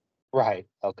whatsoever. Right.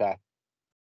 Okay.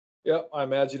 Yep, I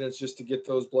imagine it's just to get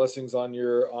those blessings on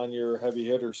your heavy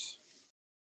hitters.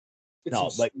 Get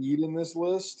some speed in this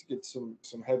list. Get some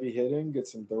heavy hitting. Get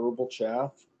some durable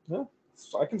chaff. Yeah,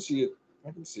 I can see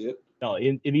it. No,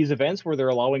 in these events where they're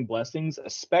allowing blessings,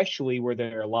 especially where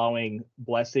they're allowing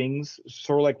blessings,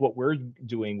 sort of like what we're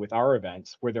doing with our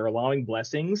events, where they're allowing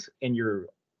blessings and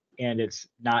it's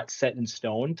not set in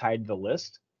stone, tied to the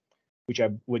list,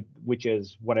 which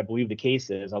is what I believe the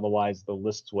case is. Otherwise, the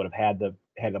lists would have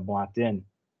had them locked in.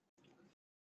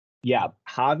 Yeah,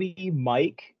 Javi,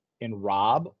 Mike, and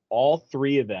Rob, all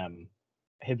 3 of them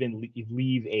have been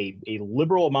leave a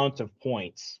liberal amount of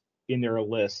points in their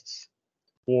lists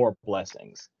for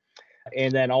blessings.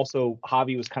 And then also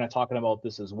Javi was kind of talking about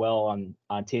this as well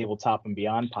on Tabletop and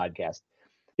Beyond podcast.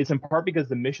 It's in part because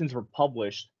the missions were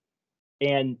published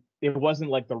and it wasn't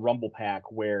like the Rumble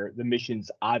Pack where the missions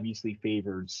obviously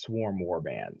favored swarm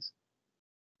warbands.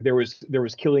 There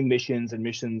was killing missions and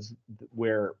missions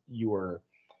where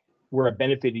it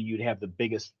benefited you to have the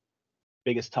biggest,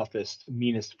 toughest,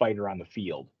 meanest fighter on the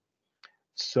field.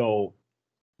 So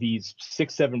these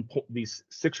 6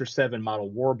 or 7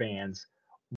 model warbands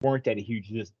weren't at a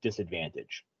huge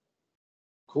disadvantage.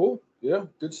 Cool. Yeah,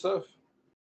 good stuff.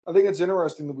 I think it's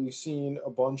interesting that we've seen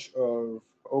a bunch of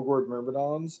Ogord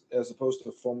Myrmidons as opposed to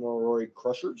Fomoroid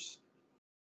Crushers.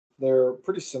 They're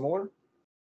pretty similar.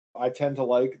 I tend to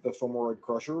like the Fomoroid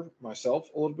Crusher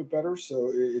myself a little bit better,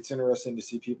 so it's interesting to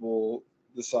see people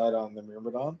decide on the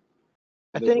Myrmidon.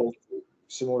 They're both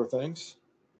similar things.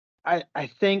 I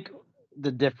think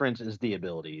the difference is the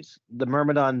abilities. The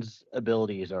Myrmidon's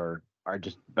abilities are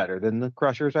just better than the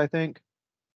Crushers, I think.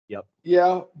 Yep.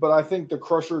 Yeah, but I think the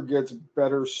Crusher gets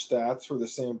better stats for the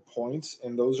same points,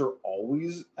 and those are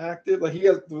always active. Like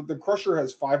the Crusher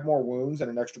has 5 more wounds and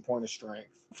an extra point of strength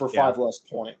for 5 less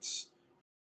points.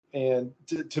 And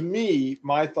to me,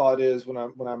 my thought is when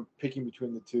I'm picking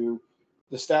between the two,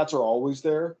 the stats are always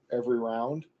there every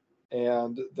round,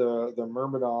 and the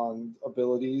Myrmidon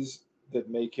abilities that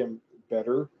make him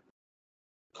better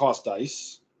cost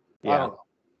dice. Yeah. I don't know.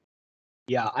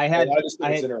 Yeah, I just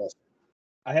think it's interesting.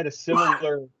 I had a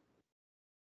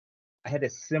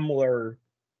similar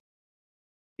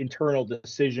internal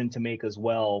decision to make as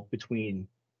well between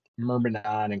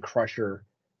Myrmidon and Crusher,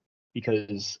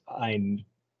 because I'm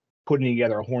putting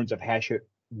together a Horns of Hashut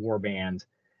warband,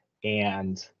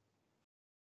 and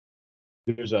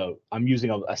I'm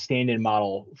using a stand-in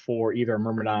model for either a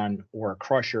Myrmidon or a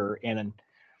Crusher, and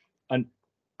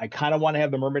I kind of want to have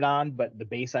the Myrmidon, but the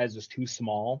base size is too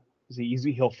small. So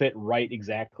he'll fit right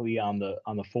exactly on the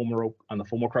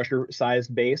Fulmar Crusher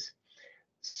sized base.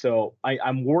 So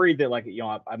I'm worried that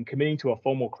I'm committing to a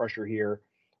Fulmar Crusher here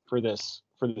for this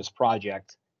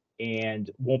project,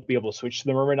 and won't be able to switch to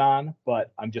the Myrmidon,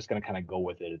 but I'm just going to kind of go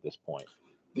with it at this point.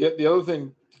 The other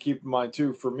thing to keep in mind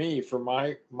too, for me, for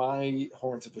my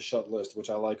Horns of Hashut list, which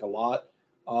I like a lot,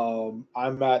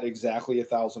 I'm at exactly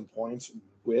 1,000 points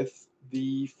with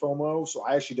the FOMO, so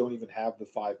I actually don't even have the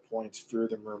 5 points for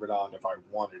the Myrmidon if I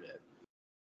wanted it.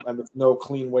 And there's no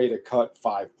clean way to cut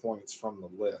 5 points from the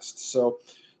list. So,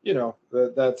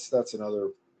 that's another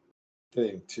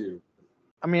thing too.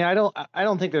 I mean, I don't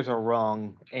think there's a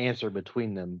wrong answer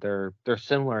between them. They're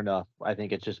similar enough. I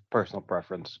think it's just personal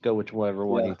preference. Go whichever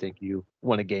one you think you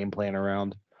want a game plan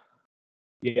around.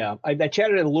 Yeah, I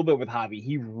chatted a little bit with Javi.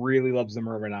 He really loves the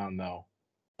Myrmidon, though.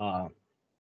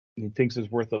 He thinks it's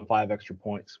worth the 5 extra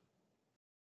points.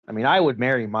 I mean, I would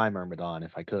marry my Myrmidon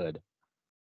if I could.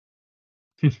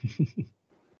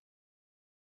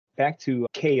 Back to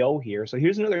KO here. So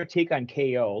here's another take on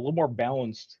KO, a little more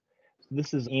balanced.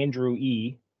 This is Andrew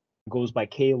E. Goes by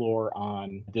Kalor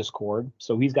on Discord.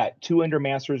 So he's got 2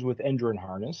 Endermasters with Endrin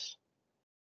Harness,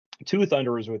 2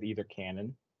 Thunderers with Ether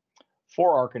Cannon,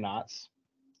 4 Arcanauts,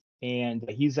 and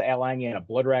he's allying in a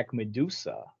Bloodrack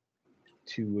Medusa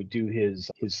to do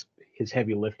his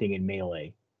heavy lifting in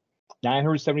melee.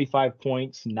 975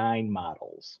 points, 9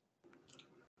 models.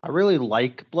 I really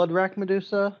like Bloodrack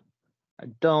Medusa. I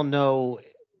don't know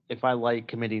if I like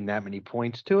committing that many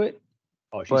points to it.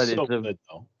 Oh, she's so good,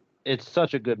 though. It's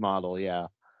such a good model, yeah.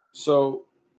 So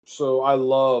I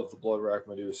love the Bloodrack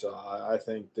Medusa. I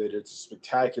think that it's a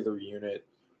spectacular unit.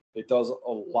 It does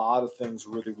a lot of things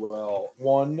really well.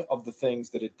 One of the things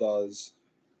that it does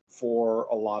for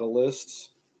a lot of lists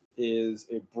is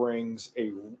it brings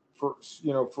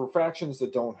for factions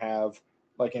that don't have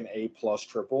like an A+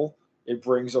 triple, it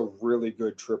brings a really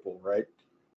good triple, right?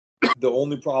 The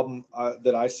only problem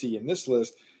that I see in this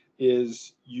list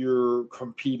is you're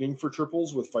competing for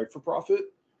triples with Fight for Profit,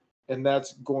 and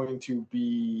that's going to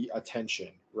be a tension,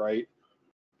 right?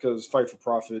 Because Fight for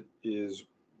Profit is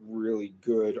really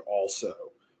good also.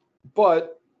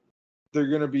 But they're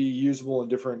going to be usable in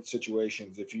different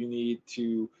situations. If you need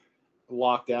to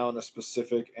lock down a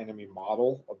specific enemy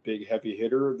model, a big heavy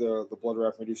hitter, the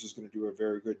Bloodrack Medusa is going to do a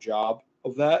very good job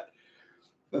of that.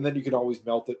 And then you can always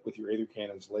melt it with your Aether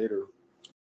Cannons later.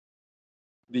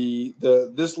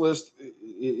 This list,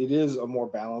 it is a more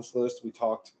balanced list. We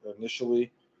talked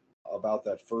initially about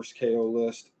that first KO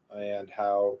list and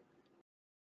how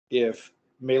if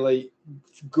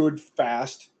good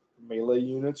fast melee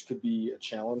units could be a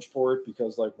challenge for it,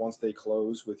 because like once they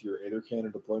close with your Aether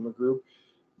Cannon deployment group,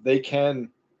 they can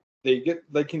get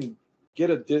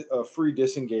a free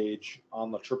disengage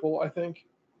on the triple, I think.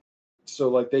 So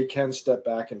like they can step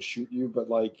back and shoot you, but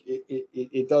like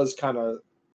it does kind of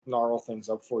gnarl things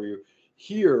up for you.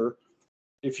 Here,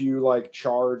 if you like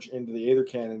charge into the Aether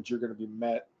Cannons, you're going to be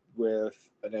met with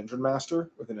an Engine Master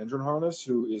with an Engine Harness,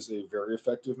 who is a very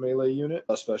effective melee unit,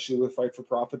 especially with Fight for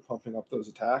Profit pumping up those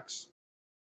attacks.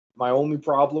 My only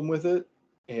problem with it,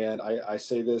 and I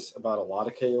say this about a lot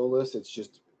of KO lists, it's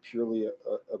just purely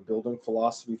a building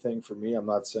philosophy thing for me. I'm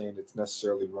not saying it's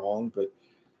necessarily wrong, but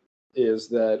is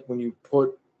that when you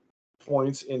put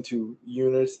points into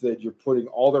units that you're putting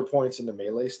all their points into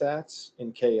melee stats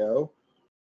in KO,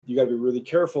 you got to be really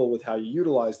careful with how you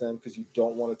utilize them, because you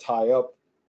don't want to tie up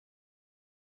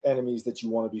enemies that you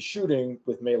want to be shooting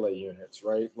with melee units,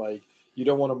 right? Like you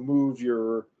don't want to move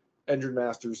your Engine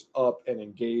Masters up and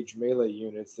engage melee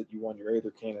units that you want your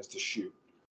Aether Cannons to shoot.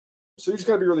 So you just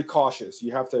got to be really cautious.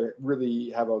 You have to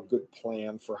really have a good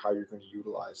plan for how you're going to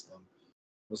utilize them.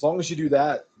 As long as you do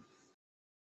that,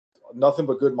 nothing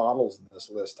but good models in this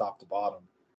list, top to bottom.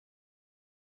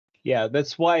 Yeah,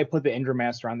 that's why I put the Indra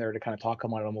Master on there to kind of talk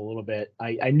about him a little bit.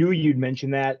 I knew you'd mention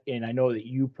that, and I know that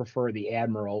you prefer the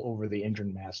Admiral over the Indra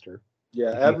Master.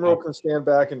 Yeah, Admiral can stand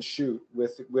back and shoot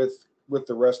with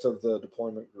the rest of the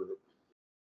deployment group.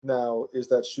 Now, is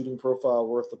that shooting profile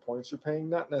worth the points you're paying?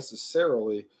 Not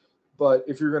necessarily, but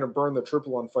if you're going to burn the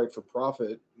triple on Fight for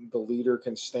Profit, the leader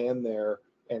can stand there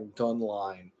and gun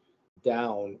line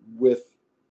down with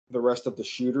the rest of the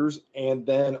shooters, and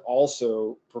then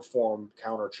also perform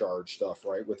countercharge stuff,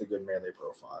 right, with a good melee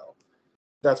profile.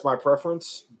 That's my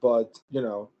preference, but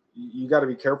you got to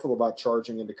be careful about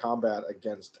charging into combat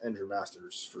against Engine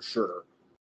Masters for sure.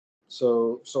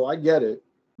 So I get it;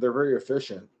 they're very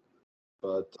efficient,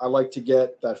 but I like to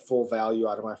get that full value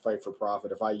out of my Fight for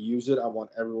Profit. If I use it, I want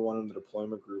everyone in the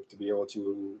deployment group to be able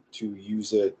to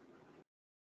use it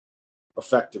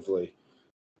effectively,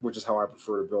 which is how I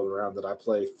prefer to build around it. I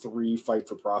play 3 Fight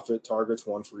for Profit targets,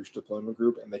 1 for each deployment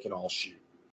group, and they can all shoot.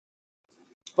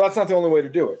 But that's not the only way to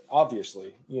do it,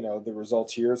 obviously. The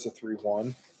results here is a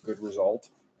 3-1, good result.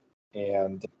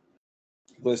 And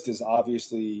list is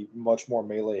obviously much more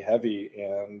melee heavy,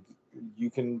 and you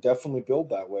can definitely build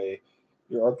that way.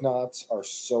 Your Arkanauts are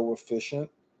so efficient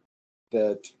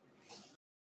that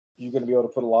you're going to be able to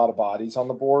put a lot of bodies on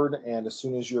the board, and as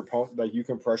soon as your opponent, like, you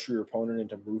can pressure your opponent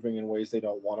into moving in ways they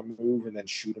don't want to move, and then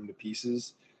shoot them to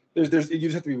pieces. You just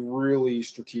have to be really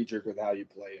strategic with how you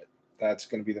play it. That's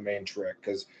going to be the main trick,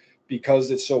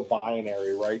 because it's so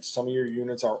binary, right? Some of your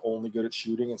units are only good at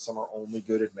shooting, and some are only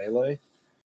good at melee.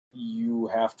 You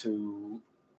have to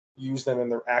use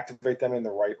them activate them in the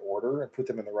right order and put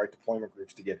them in the right deployment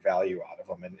groups to get value out of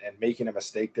them. And making a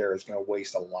mistake there is going to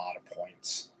waste a lot of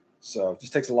points. So it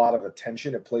just takes a lot of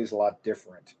attention. It plays a lot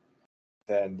different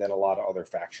than a lot of other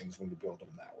factions when you build them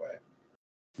that way.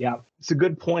 Yeah, it's a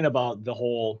good point about the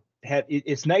whole.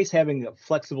 It's nice having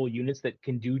flexible units that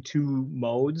can do 2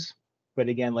 modes, but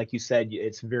again, like you said, you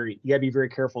gotta be very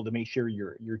careful to make sure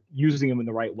you're using them in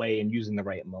the right way and using the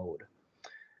right mode.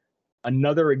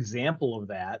 Another example of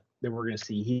that we're going to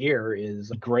see here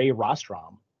is Gray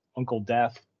Rostrom, Uncle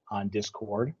Death on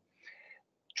Discord.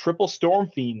 Triple Storm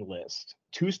Fiend list.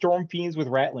 2 Storm Fiends with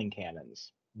Rattling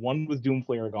Cannons. 1 with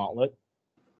Doomflayer Gauntlet.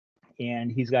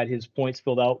 And he's got his points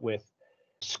filled out with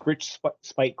Scritch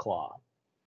Spike Claw.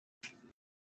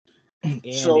 And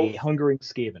a Hungering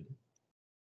Skaven.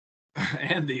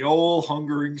 And the old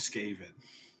Hungering Skaven.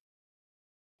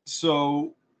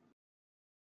 So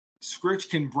Scritch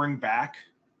can bring back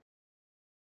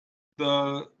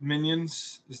the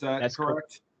minions. Is that's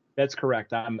correct? That's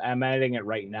correct. I'm adding it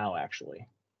right now, actually.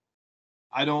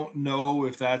 I don't know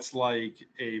if that's like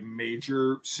a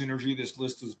major synergy this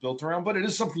list is built around, but it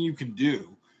is something you can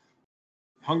do.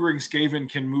 Hungering Skaven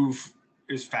can move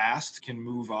is fast, can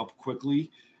move up quickly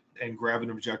and grab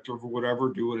an objective or whatever,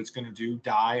 do what it's going to do,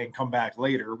 die, and come back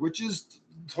later, which is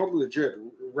totally legit.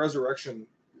 Resurrection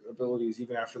abilities,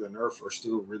 even after the nerf, are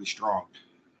still really strong.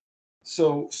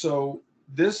 So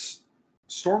this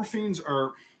Storm Fiends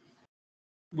are,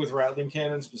 with Rattling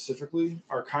Cannon specifically,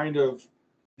 are kind of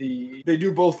they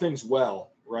do both things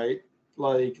well, right?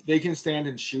 Like, they can stand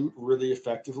and shoot really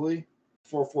effectively.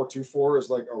 4-4-2-4 is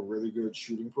like a really good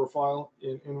shooting profile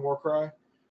in Warcry.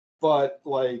 But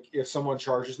like, if someone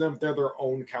charges them, they're their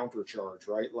own counter charge,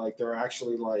 right? Like, they're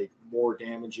actually like more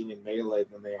damaging in melee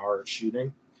than they are at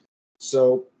shooting.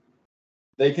 So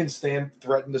they can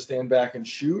threaten to stand back and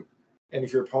shoot. And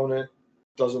if your opponent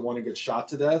doesn't want to get shot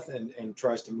to death and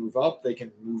tries to move up, they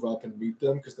can move up and meet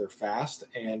them because they're fast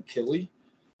and killy.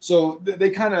 So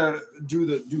they kind of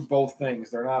do both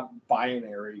things. They're not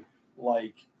binary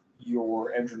like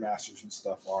your Engine Masters and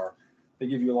stuff are. They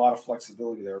give you a lot of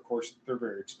flexibility there. Of course, they're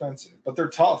very expensive, but they're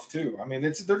tough too. I mean,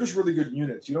 they're just really good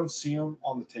units. You don't see them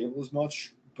on the table as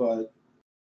much, but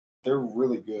they're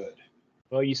really good.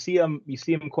 Well, you see him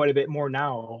quite a bit more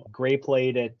now. Gray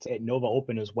played at Nova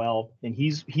Open as well, and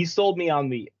he sold me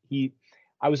on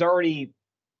I was already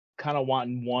kind of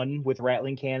wanting 1 with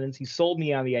Rattling Cannons. He sold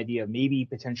me on the idea of maybe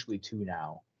potentially 2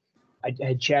 now. I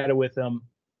had chatted with him,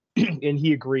 and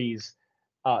he agrees.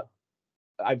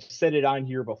 I've said it on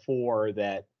here before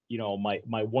that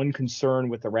my one concern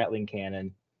with the Rattling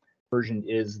Cannon version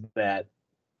is that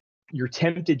you're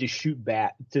tempted to shoot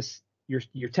back.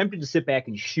 You're tempted to sit back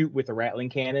and shoot with the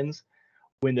Rattling Cannons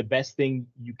when the best thing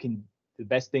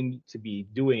to be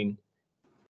doing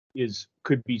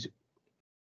could be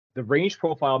the range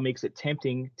profile makes it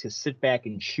tempting to sit back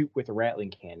and shoot with the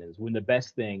Rattling Cannons when the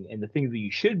best thing and the thing that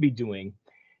you should be doing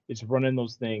is running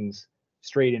those things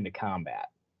straight into combat.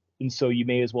 And so you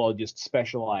may as well just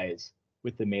specialize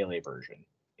with the melee version.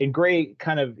 And Gray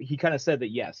kind of said that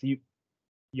yes, he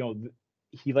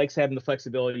likes having the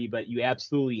flexibility, but you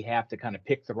absolutely have to kind of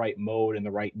pick the right mode and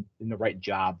the right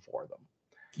job for them.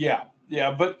 Yeah,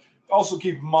 but also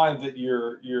keep in mind that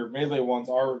your melee ones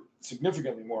are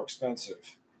significantly more expensive.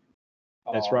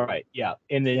 That's right. Yeah,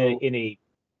 and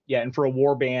and for a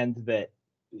warband that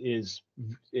is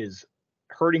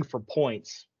hurting for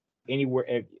points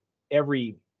anywhere,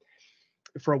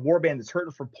 for a warband that's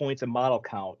hurting for points and model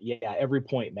count, every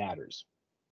point matters.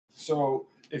 So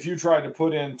if you try to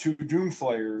put in 2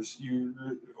 Doomflayers,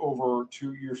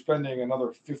 you're spending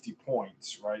another 50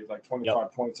 points, right? Like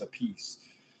 25 points a piece.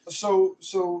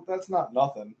 So that's not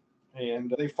nothing.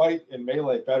 And they fight in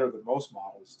melee better than most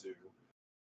models do.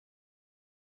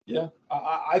 Yeah,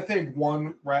 I think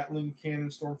one Rattling Cannon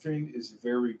Stormfiend is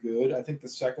very good. I think the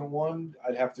second one,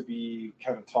 I'd have to be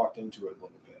kind of talked into it a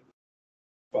little bit.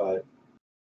 But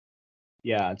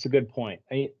yeah, it's a good point.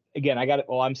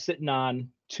 I'm sitting on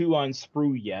 2 on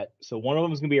Sprue yet. So one of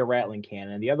them is going to be a Rattling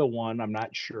Cannon. The other one, I'm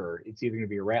not sure. It's either going to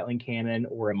be a Rattling Cannon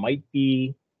or it might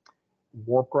be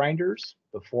Warp Grinders,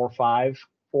 the 4.5,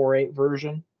 4.8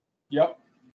 version. Yep.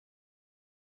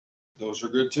 Those are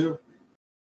good too.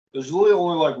 There's really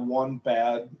only like one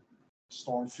bad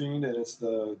Stormfiend, and it's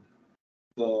the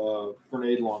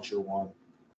grenade launcher one.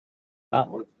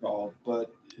 What it's called,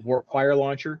 but Warp Fire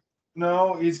Launcher.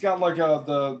 No, he's got like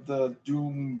the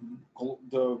Doom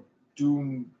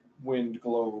Wind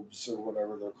globes or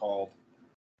whatever they're called,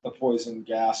 the poison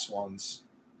gas ones.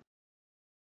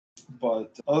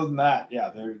 But other than that, yeah,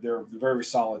 they're a very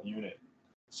solid unit.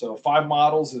 So 5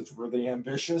 models is really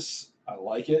ambitious. I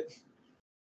like it.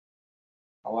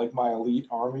 I like my elite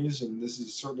armies, and this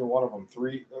is certainly one of them.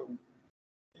 3.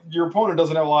 Your opponent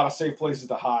doesn't have a lot of safe places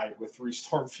to hide with 3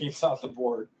 Stormfiends on the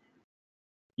board.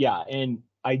 Yeah, and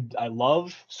I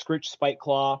love Scritch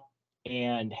Spikeclaw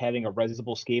and having a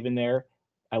Resistible Skaven there.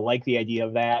 I like the idea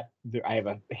of that. I have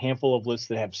a handful of lists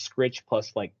that have Scritch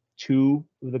plus like 2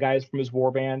 of the guys from his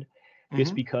warband,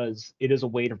 just because it is a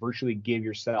way to virtually give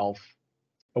yourself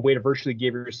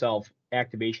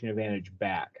activation advantage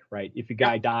back, right? If a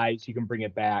guy dies, you can bring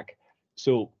it back.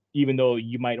 So even though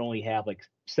you might only have like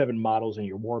 7 models in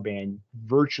your warband,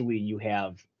 virtually you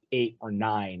have 8 or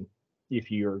 9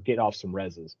 if you're getting off some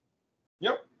reses.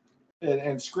 Yep.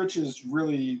 And Scritch is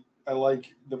really, I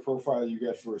like the profile you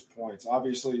get for his points.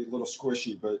 Obviously a little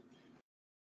squishy, but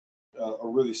a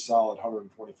really solid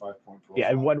 125 point profile. Yeah,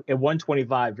 at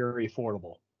 125, very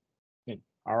affordable.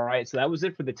 All right, so that was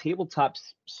it for the Tabletop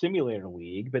Simulator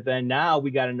League. But then now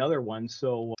we got another one.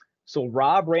 So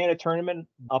Rob ran a tournament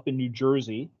up in New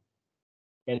Jersey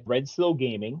at Red Seal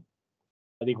Gaming.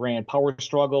 They ran Power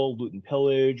Struggle, Loot and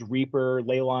Pillage, Reaper,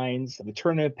 Ley Lines. The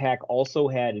tournament pack also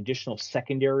had additional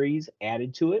secondaries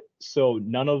added to it. So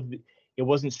it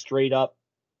wasn't straight up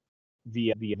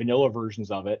the vanilla versions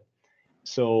of it.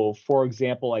 So for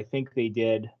example, I think they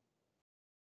did,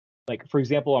 like, for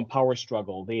example, on Power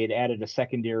Struggle, they had added a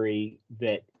secondary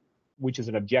which is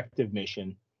an objective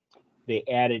mission. They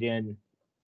added in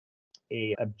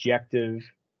a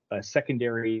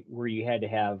secondary where you had to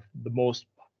have the most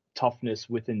toughness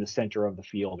within the center of the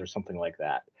field or something like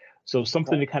that. So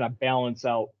something to kind of balance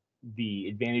out the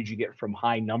advantage you get from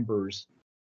high numbers,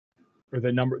 or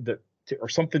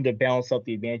something to balance out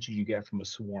the advantage you get from a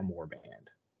swarm warband.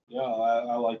 Yeah,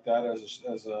 I like that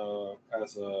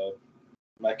as a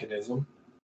mechanism.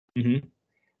 Mm-hmm.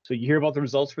 So you hear about the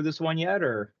results for this one yet,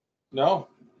 or no?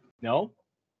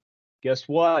 Guess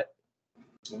what?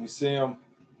 Let me see him.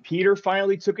 Peter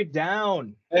finally took it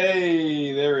down.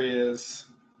 Hey, there he is.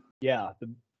 Yeah,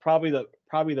 probably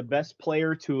the best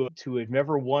player to have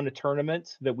ever won a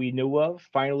tournament that we knew of.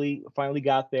 Finally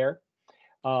got there.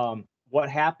 What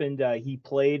happened? He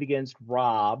played against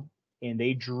Rob, and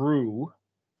they drew.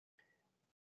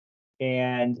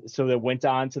 And so they went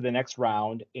on to the next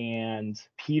round, and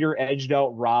Peter edged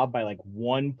out Rob by like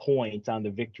 1 point on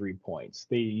the victory points.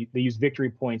 They used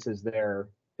victory points as their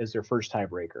first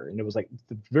tiebreaker, and it was like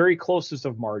the very closest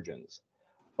of margins.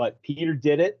 But Peter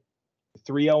did it,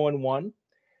 3-0-1,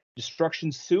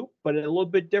 Destruction Soup, but a little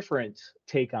bit different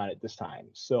take on it this time.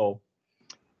 So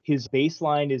his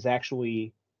baseline is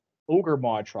actually Ogre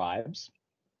Maw tribes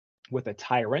with a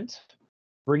Tyrant,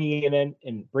 bringing in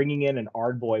an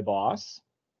Ardboy boss.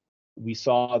 We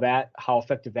saw how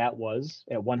effective that was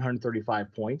at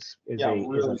 135 points.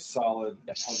 Really solid.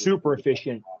 Super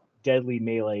efficient, deadly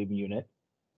melee unit.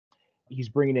 He's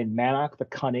bringing in Manok the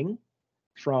Cunning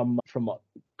from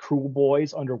Cruel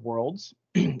Boys Underworlds.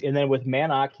 And then with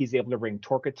Manok, he's able to bring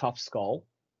Torka Tough Skull,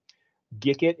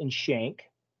 Gicket, and Shank.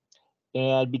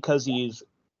 And because he's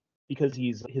because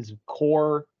his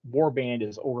core warband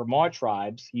is Ogre Maw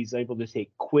tribes, he's able to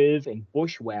take Quiv and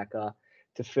Bushwhacka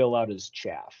to fill out his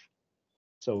chaff.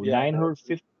 So Yeah,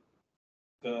 950.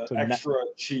 the So extra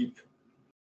cheap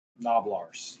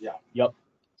Noblars. Yeah. Yep.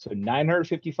 So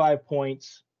 955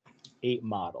 points, 8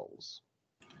 models.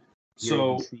 Here you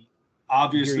So can see-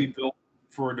 obviously built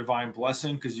for a Divine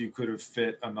Blessing, because you could have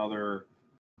fit another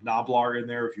Noblar in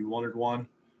there if you wanted one.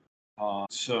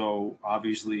 So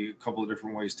obviously a couple of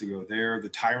different ways to go there. The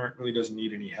Tyrant really doesn't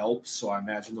need any help, so I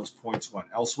imagine those points went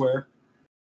elsewhere.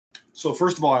 So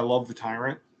first of all, I love the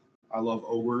Tyrant. I love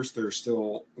Ogres. They're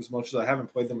still, as much as I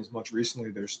haven't played them as much recently,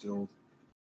 they're still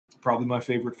probably my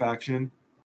favorite faction.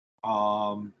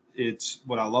 It's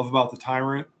what I love about the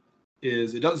Tyrant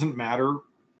is it doesn't matter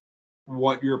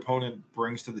what your opponent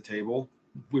brings to the table.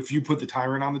 If you put the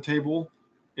Tyrant on the table,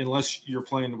 unless you're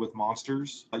playing with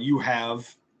monsters, you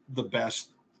have the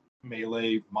best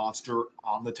melee monster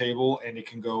on the table, and it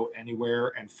can go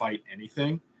anywhere and fight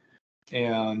anything.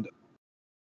 And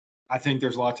I think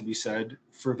there's a lot to be said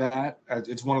for that.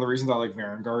 It's one of the reasons I like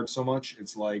Varangard so much.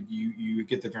 It's like you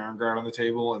get the Varangard on the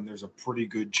table, and there's a pretty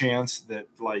good chance that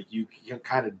like you can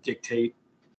kind of dictate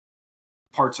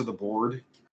parts of the board.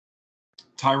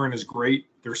 Tyrant is great.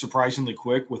 They're surprisingly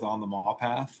quick with on the maw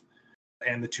path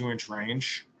and the 2-inch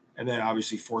range. And then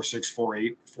obviously 4.6,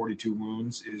 4.8, 42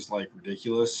 wounds is like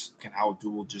ridiculous. Can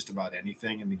outduel just about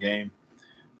anything in the game.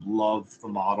 Love the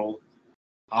model.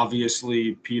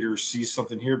 Obviously, Peter sees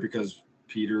something here because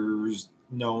Peter's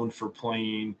known for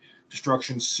playing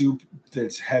Destruction Soup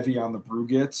that's heavy on the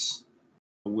Brugits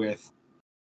with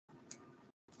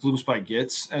Gloomspite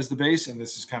Gits as the base, and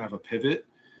this is kind of a pivot.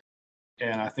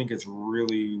 And I think it's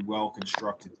really well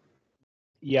constructed.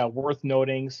 Yeah, worth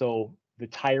noting. So the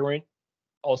Tyrant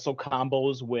also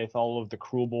combos with all of the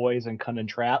Cruel Boys and Cunning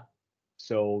Trap.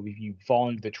 So if you fall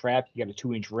into the trap, you got a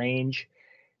 2-inch range.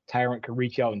 Tyrant can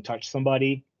reach out and touch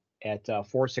somebody at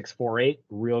 4.6, 4.8.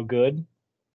 Real good.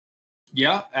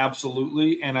 Yeah,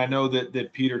 absolutely. And I know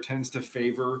that Peter tends to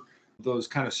favor those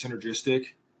kind of synergistic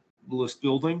list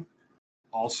building.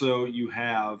 Also, you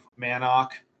have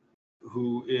Manok,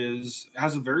 who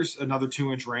has another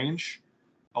 2-inch range,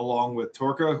 along with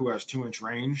Torka, who has 2-inch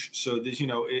range. So this,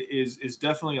 it is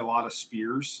definitely a lot of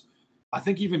spears. I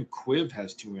think even Quiv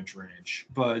has 2-inch range,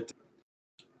 but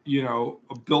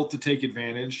built to take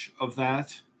advantage of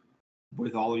that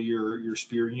with all of your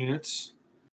spear units.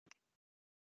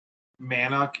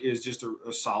 Manok is just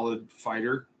a solid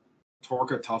fighter.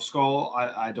 Torka Tough Skull,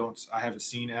 I haven't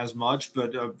seen as much,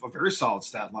 but a very solid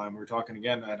stat line. We're talking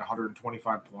again at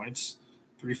 125 points,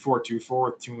 3.424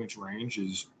 with 2-inch range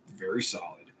is very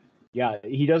solid. Yeah,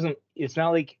 he doesn't. It's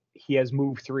not like he has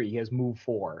move 3; he has move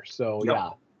 4. So Yep.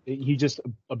 yeah, he's just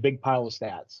a big pile of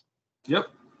stats. Yep.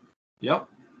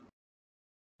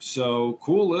 So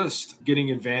cool list.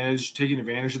 Taking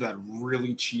advantage of that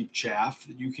really cheap chaff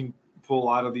that you can pull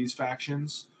out of these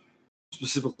factions,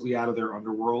 specifically out of their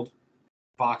underworld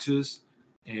boxes,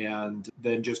 and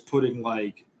then just putting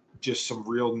just some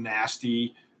real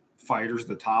nasty fighters at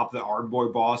the top. The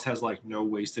Ardboy boss has no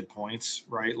wasted points,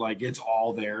 right? Like it's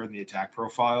all there in the attack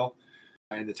profile,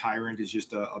 and the Tyrant is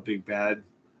just a big bad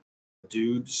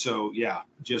dude. So yeah,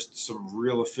 just some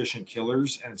real efficient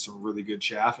killers and some really good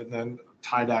chaff, and then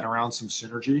tie that around some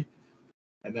synergy,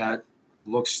 and that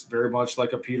looks very much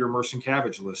like a Peter Merson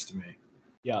Cabbage list to me.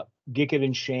 Yeah, Gicket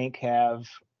and Shank have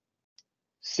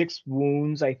 6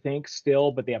 wounds, I think,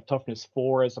 still, but they have toughness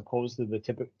 4 as opposed to the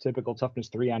typical toughness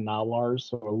 3 on Noblars,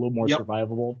 so a little more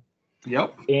survivable.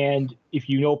 Yep. And if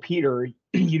you know Peter,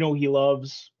 he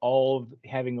loves all of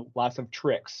having lots of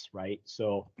tricks, right?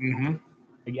 So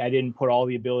I didn't put all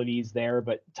the abilities there,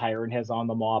 but Tyrant has on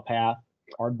the maw path.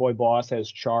 Ardboy boss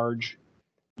has charge.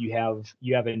 You have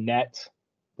a net.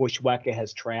 Bushwhacka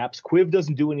has traps. Quiv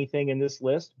doesn't do anything in this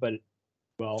list, but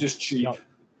just cheap.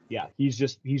 Yeah, he's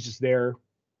just there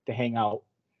to hang out.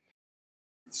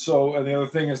 So, and the other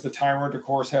thing is the Tyrant, of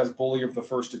course, has Bully of the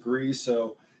First Degree.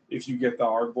 So if you get the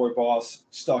Ardboy boss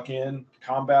stuck in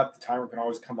combat, the Tyrant can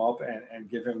always come up and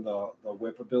give him the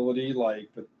whip ability,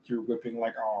 but you're whipping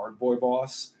an Ardboy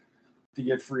boss to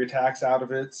get free attacks out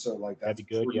of it. So that's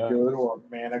pretty good. Or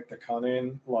Manic to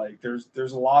Cunning.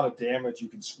 There's a lot of damage you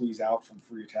can squeeze out from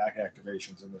free attack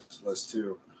activations in this list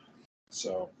too.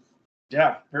 So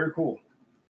yeah, very cool.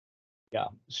 Yeah,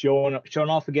 showing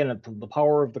off again the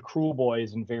power of the Cruel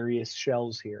Boys in various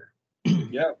shells here.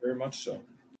 Yeah, very much so.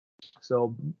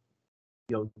 So,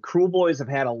 Cruel Boys have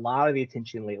had a lot of the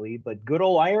attention lately, but good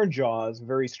old Iron Jaw is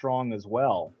very strong as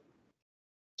well.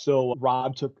 So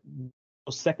Rob took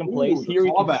second place. Here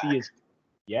you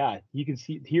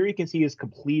can see his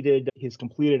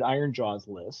completed Iron Jaws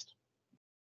list.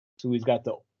 So he's got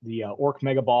the Orc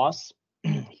Mega Boss.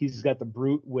 He's got the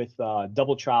Brute with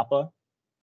double Choppa,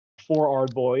 4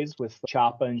 Ard Boys with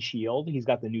Choppa and Shield. He's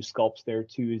got the new sculpts there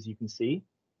too, as you can see.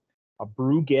 A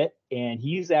Brugit, and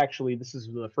this is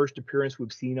the first appearance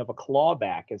we've seen of a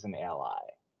Clawback as an ally.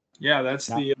 Yeah, that's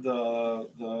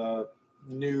the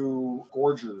new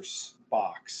Gorgers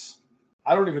box.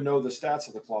 I don't even know the stats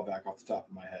of the Clawback off the top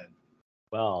of my head.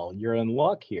 Well, you're in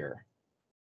luck here.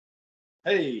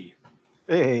 Hey.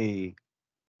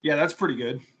 Yeah, that's pretty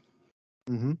good.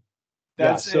 Mm-hmm.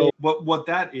 What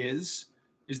that is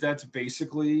that's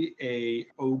basically a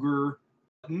ogre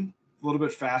glutton, a little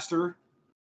bit faster,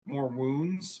 more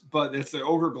wounds, but it's the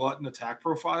ogre glutton attack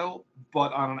profile,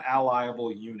 but on an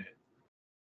allyable unit,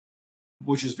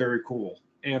 which is very cool.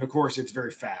 And of course, it's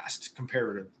very fast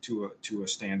comparative to a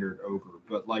standard ogre.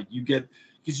 But like you get,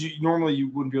 because normally you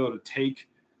wouldn't be able to take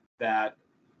that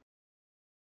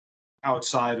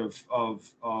outside of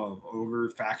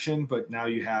ogre faction, but now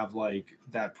you have like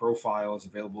that profile is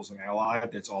available as an ally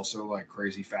that's also like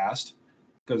crazy fast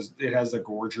because it has the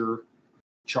Gorger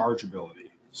charge ability.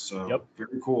 So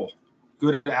Very cool.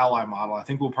 Good ally model. I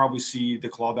think we'll probably see the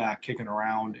Clawback kicking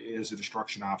around as a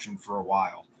destruction option for a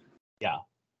while.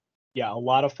 Yeah, a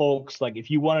lot of folks, like if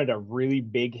you wanted a really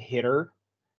big hitter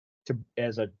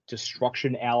as a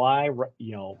destruction ally,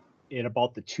 in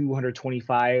about the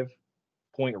 225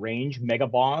 point range, Mega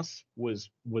Boss was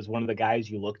one of the guys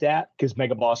you looked at because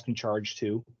Mega Boss can charge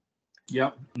too.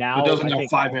 Yep. Now it doesn't have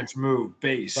 5-inch move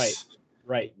base.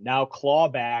 Right. Now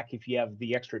Clawback, if you have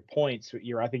the extra points, I think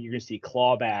you're going to see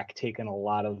Clawback taking a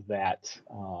lot of that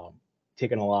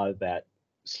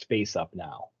space up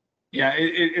now. Yeah,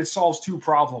 it solves 2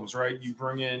 problems, right? You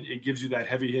bring in, it gives you that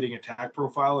heavy hitting attack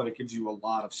profile, and it gives you a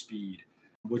lot of speed,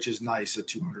 which is nice at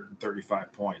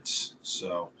 235 points.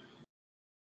 So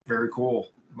very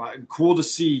cool. Cool to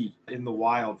see in the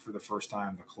wild for the first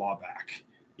time, the Clawback.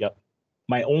 Yep.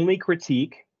 My only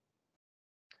critique,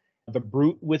 the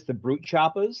Brute with the Brute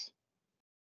Choppas.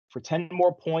 For 10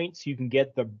 more points, you can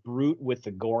get the Brute with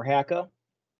the Gore Hacka.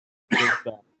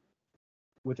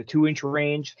 With a 2-inch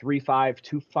range, 3.5,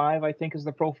 2.5, I think is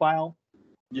the profile.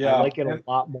 Yeah, I like it a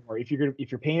lot more. If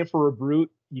you're paying for a Brute,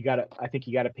 I think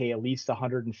you got to pay at least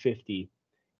 150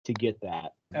 to get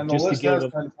that. And the list has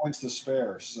 10 points to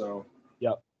spare, so.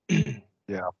 Yep.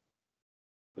 Yeah.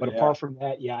 But apart from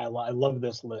that, I love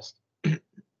this list.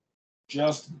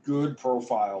 Just good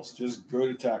profiles, just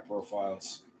good attack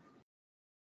profiles.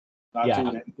 Not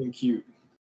doing anything cute.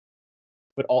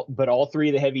 But all 3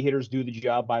 of the heavy hitters do the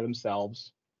job by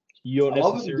themselves. You don't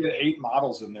love that you get 8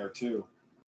 models in there too.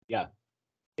 Yeah,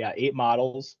 8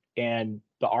 models. And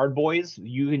the Ard Boys,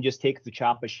 you can just take the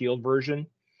Choppa Shield version.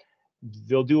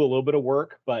 They'll do a little bit of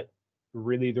work, but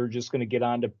really they're just going to get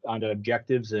onto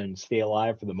objectives and stay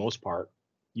alive for the most part.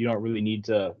 You don't really need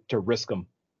to risk them.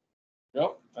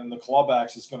 Yep, and the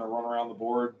Clawbacks is going to run around the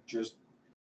board just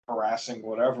harassing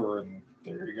whatever, and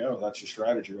there you go. That's your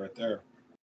strategy right there.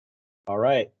 All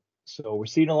right, so we're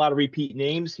seeing a lot of repeat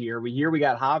names here. We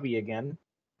got Javi again.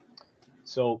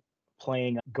 So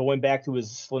going back to his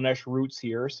Slaanesh roots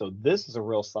here. So this is a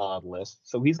real solid list.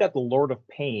 So he's got the Lord of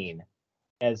Pain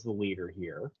as the leader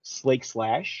here. Slake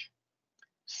Slash,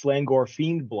 Slangor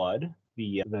Fiendblood,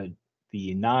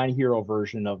 the non-hero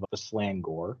version of the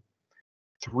Slangor.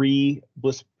 3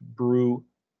 Bliss Brew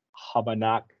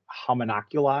Homunaculi.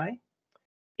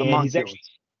 And he's actually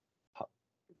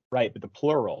right, but the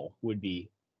plural would be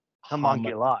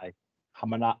homunculi.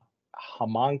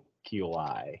 Homunculi.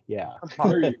 Yeah.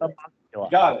 There you go.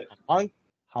 Got it.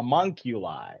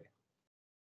 Homunculi.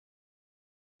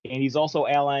 And he's also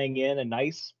allying in a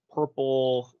nice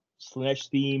purple Slaanesh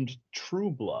themed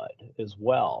True Blood as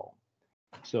well.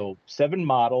 So 7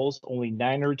 models, only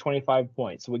 925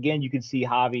 points. So again, you can see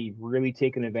Javi really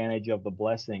taking advantage of the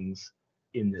blessings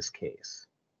in this case.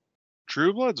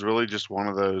 True Blood's really just one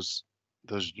of those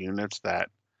units that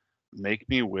make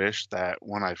me wish that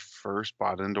when I first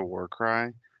bought into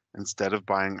Warcry, instead of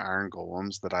buying Iron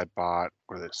Golems, that I bought,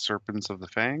 were the Serpents of the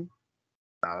Fang?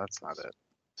 No, that's not it.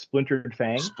 Splintered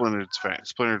Fang?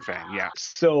 Splintered Fang, yeah.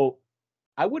 So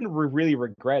I wouldn't really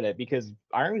regret it because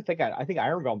I think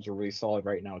Iron Golems are really solid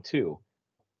right now too.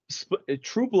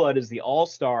 True Blood is the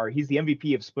all-star. He's the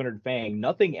MVP of Splintered Fang.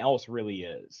 Nothing else really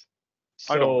is.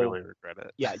 So, I don't really regret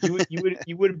it. Yeah,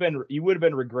 you would have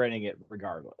been regretting it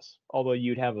regardless. Although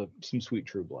you'd have some sweet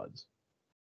True Bloods.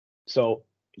 So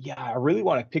yeah, I really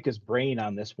want to pick his brain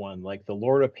on this one, like the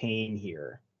Lord of Pain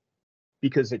here,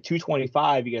 because at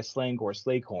 225 you got Slangor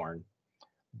Slakehorn,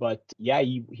 but yeah,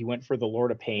 he went for the Lord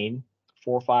of Pain,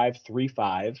 4.5,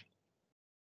 3.5,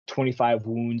 25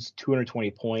 wounds,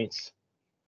 220 points.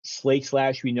 Slake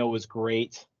Slash we know is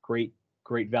great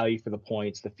value for the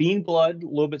points. The Fiend Blood, a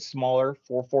little bit smaller,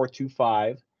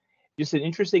 4425. Just an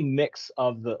interesting mix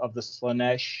of the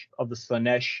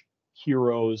Slanesh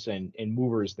heroes and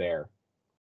movers there.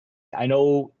 I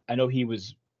know he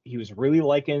was really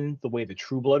liking the way the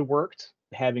True Blood worked.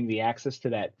 Having the access to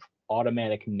that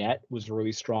automatic net was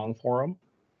really strong for him.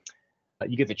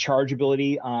 You get the charge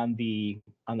ability on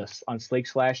Slake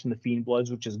Slash and the Fiend Bloods,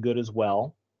 which is good as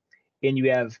well. And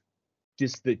you have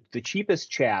just the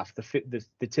cheapest chaff,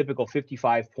 the typical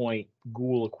 55-point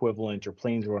Ghoul equivalent or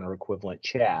Planesrunner equivalent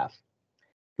chaff,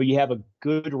 but you have a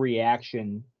good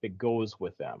reaction that goes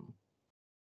with them.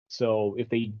 So if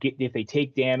they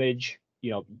take damage,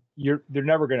 you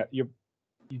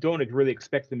don't really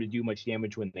expect them to do much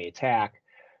damage when they attack,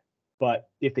 but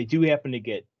if they do happen to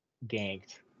get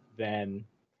ganked, then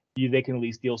they can at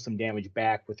least deal some damage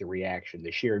back with the reaction.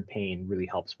 The shared pain really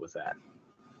helps with that.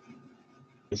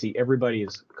 You see, everybody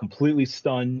is completely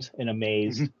stunned and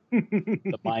amazed.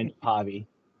 The mind of Javi.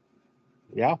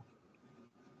 Yeah.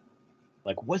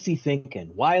 Like, what's he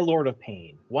thinking? Why Lord of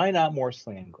Pain? Why not more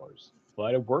Slangors?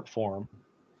 But it worked for him.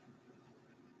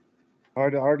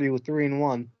 Hard to argue with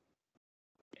 3-1.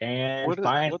 And what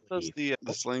does the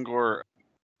Slangor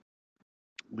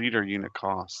leader unit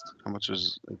cost? How much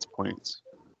is its points?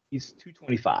 He's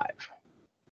 225.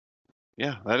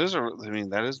 Yeah, that is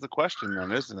the question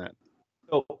then, isn't it?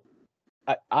 So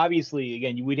obviously,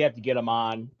 again, we'd have to get him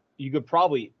on. I could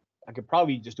probably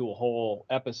just do a whole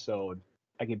episode.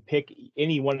 I could pick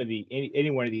any one of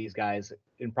these guys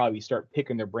and probably start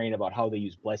picking their brain about how they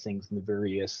use blessings and the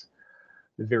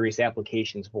various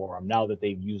applications for them now that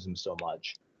they've used them so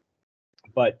much.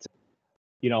 But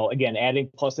again, adding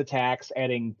plus attacks,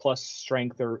 adding plus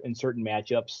strength or in certain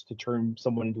matchups to turn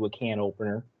someone into a can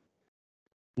opener.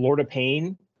 Lord of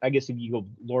Pain, I guess if you go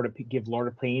give Lord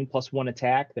of Pain +1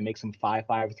 attack, that makes him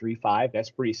 5/5/3/5.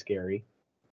 That's pretty scary.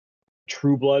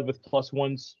 True Blood with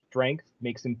 +1 strength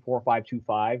makes him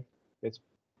 4/5/2/5. And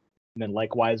then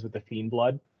likewise with the Fiend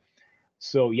Blood.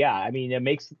 So yeah, I mean, it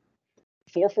makes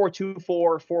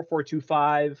 4/4/2/4,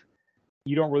 4/4/2/5.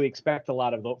 You don't really expect a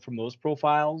lot of from those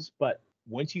profiles, but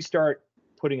once you start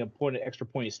putting an extra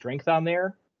point of strength on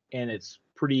there, and it's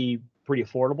pretty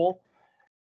affordable,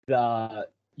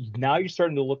 now you're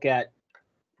starting to look at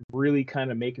really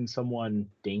kind of making someone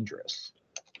dangerous.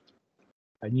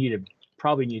 I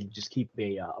probably need to just keep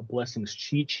a blessings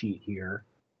cheat sheet here.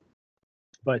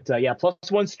 But yeah,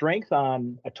 +1 strength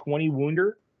on a 20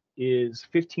 wounder is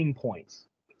 15 points.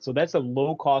 So that's a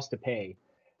low cost to pay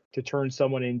to turn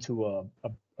someone into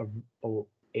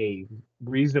a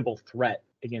reasonable threat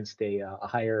against a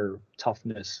higher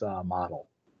toughness model.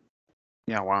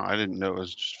 Yeah, wow, I didn't know it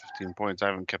was just 15 points. I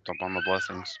haven't kept up on the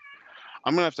blessings.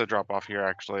 I'm gonna have to drop off here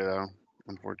actually, though,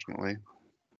 unfortunately.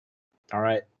 All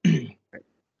right.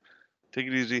 Take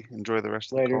it easy. Enjoy the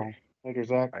rest of the call. Later,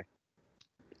 Zach. Bye.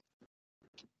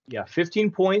 Yeah,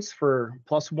 15 points for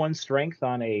 +1 strength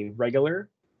on a regular,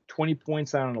 20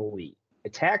 points on an elite.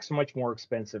 Attacks are much more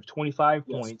expensive. 25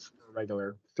 points for a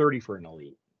regular, 30 for an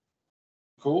elite.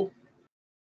 Cool.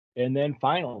 And then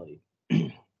finally,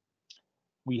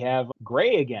 we have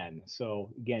Gray again.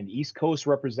 So again, East Coast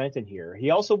represented here.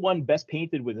 He also won Best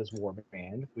Painted with his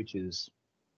Warband, which is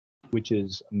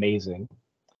amazing.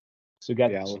 So we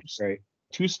got looks great.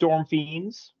 2 Storm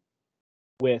Fiends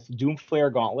with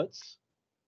Doomflare Gauntlets.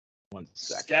 One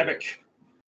sec. Skabic.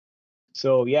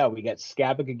 So yeah, we got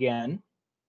Skabic again.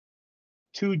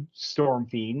 2 Storm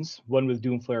Fiends, one with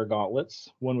Doomflare Gauntlets,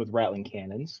 one with Rattling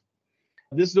Cannons.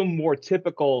 This is a more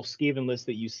typical Skaven list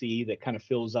that you see that kind of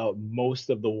fills out most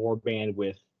of the Warband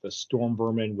with the Storm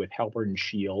Vermin with Halberd and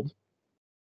Shield.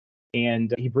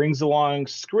 And he brings along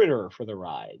Skritter for the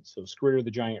ride. So Skritter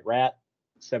the Giant Rat,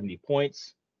 70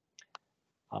 points,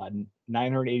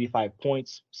 985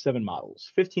 points, 7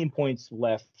 models. 15 points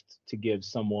left to give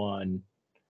someone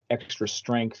extra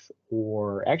strength,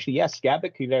 or actually, yes,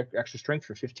 Skabic could get extra strength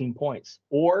for 15 points,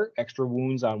 or extra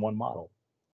wounds on 1 model.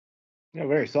 Yeah,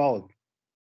 very solid.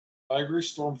 I agree.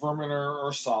 Storm Vermin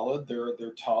are solid.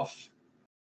 They're tough.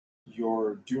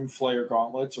 Your Doomflayer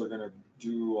Gauntlets are going to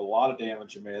do a lot of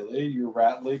damage in melee. Your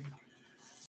Rattling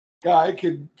guy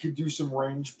could do some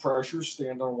range pressure,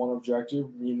 stand on one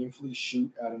objective, meaningfully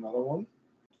shoot at another one.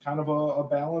 Kind of a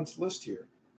balanced list here.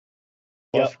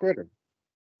 Plus Skritter.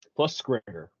 Plus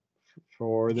Skritter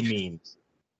for the memes.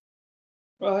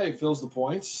 Well, hey, fills the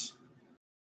points.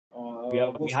 We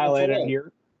highlighted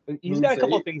here. He's got a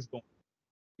couple of things going.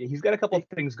 Yeah, he's got a couple of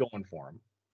things going for him.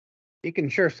 He can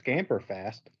sure scamper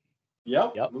fast.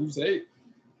 Yep. Moves 8.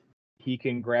 He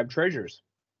can grab treasures.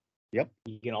 Yep.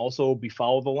 He can also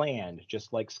befoul the land,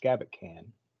 just like Skabic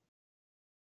can.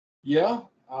 Yeah,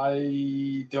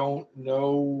 I don't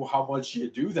know how much you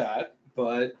do that,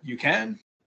 but you can.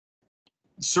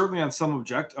 Certainly on some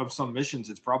missions,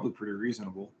 it's probably pretty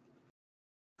reasonable.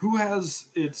 Who has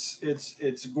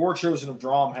it's Gore Chosen of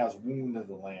Drom has Wound of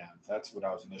the Land. That's what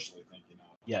I was initially thinking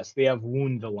of. Yes, they have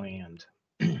Wound the Land,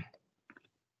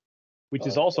 which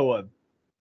is But, also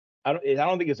I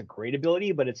don't think it's a great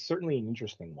ability, but it's certainly an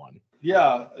interesting one.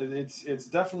 yeah, it's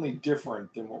definitely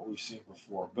different than what we've seen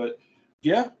before. But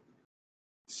yeah,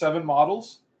 7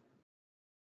 models,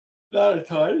 not a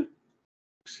ton.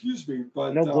 Excuse me,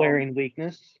 but No glaring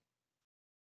weakness.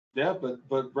 yeah, but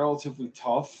relatively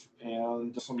tough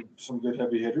and some good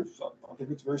heavy hitters. I think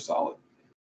it's very solid.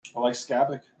 I like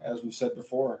Skabic, as we said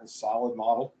before, a solid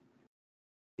model.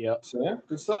 Yeah, So yeah,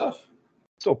 good stuff.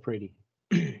 so pretty.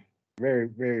 Very,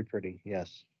 very pretty.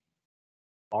 Yes.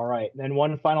 All right, then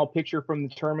one final picture from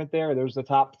the tournament there. There's the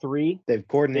top 3. They've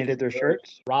coordinated their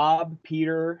shirts. Rob,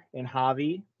 Peter, and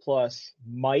Javi, plus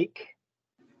Mike,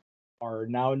 are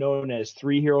now known as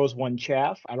 3 heroes, 1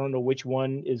 chaff. I don't know which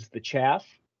one is the chaff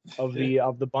of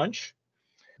the bunch,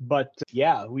 but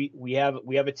yeah, we have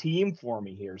a team for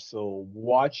me here, so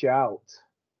watch out.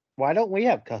 Why don't we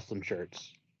have custom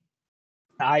shirts?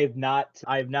 I have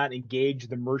not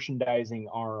engaged the merchandising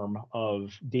arm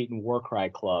of Dayton Warcry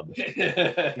Club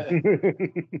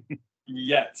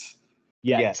Yet.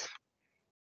 Yes.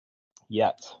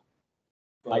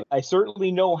 But, I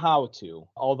certainly know how to,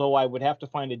 although I would have to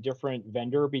find a different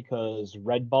vendor because the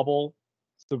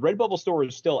Redbubble store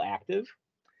is still active.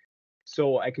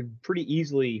 So I could pretty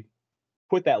easily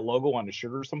put that logo on a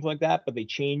shirt or something like that, but they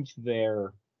changed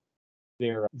their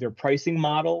pricing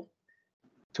model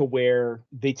to where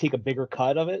they take a bigger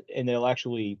cut of it, and they'll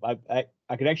actually I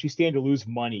could actually stand to lose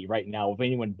money right now if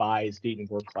anyone buys Dayton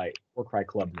Warcry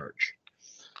Club merch.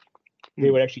 They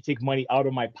would actually take money out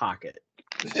of my pocket.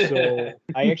 So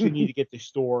I actually need to get the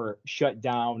store shut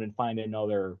down and find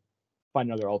another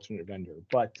alternate vendor.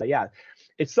 But yeah,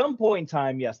 at some point in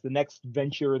time, yes, the next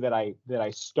venture that I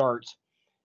start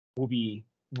will be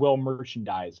well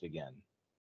merchandised again.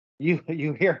 You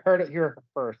heard it here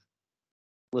first,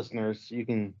 listeners. You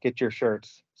can get your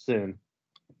shirts soon.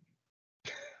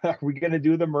 Are we gonna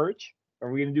do the merch? Are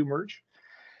we gonna do merch?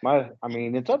 I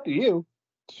mean, it's up to you.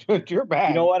 It's your bag.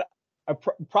 You know what? I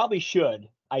probably should.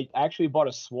 I actually bought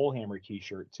a Swolehammer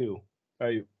T-shirt too.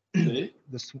 see?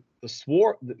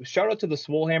 Shout out to the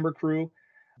Swolehammer crew.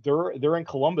 They're in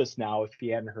Columbus now. If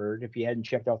you hadn't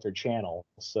checked out their channel,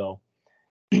 so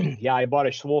yeah, I bought a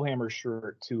Swolehammer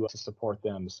shirt to support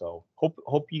them. So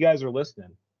hope you guys are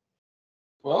listening.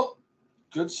 Well,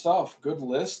 good stuff. Good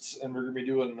lists, and we're gonna be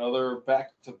doing another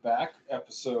back-to-back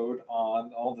episode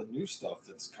on all the new stuff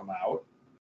that's come out.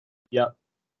 Yep.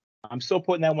 I'm still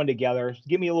putting that one together.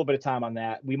 Give me a little bit of time on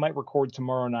that. We might record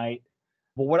tomorrow night.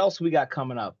 But what else we got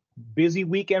coming up? Busy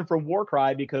weekend for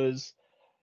Warcry because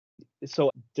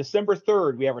December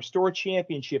 3rd, we have our store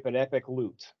championship at Epic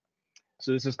Loot.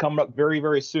 So this is coming up very,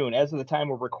 very soon. As of the time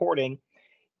we're recording,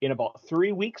 in about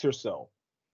 3 weeks or so.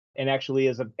 And actually,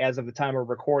 as of the time we're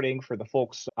recording, for the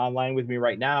folks online with me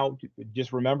right now,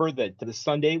 just remember that this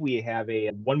Sunday we have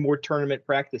one more tournament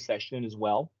practice session as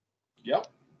well. Yep.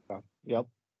 Yep.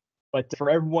 But for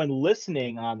everyone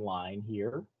listening online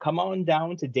here, come on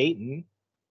down to Dayton.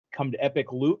 Come to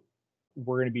Epic Loot.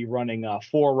 We're going to be running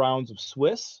 4 rounds of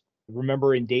Swiss.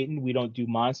 Remember, in Dayton, we don't do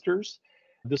monsters.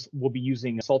 This will be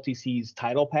using Salty Seas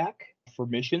title pack for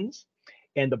missions.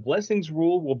 And the blessings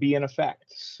rule will be in effect.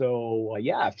 So,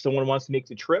 yeah, if someone wants to make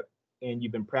the trip and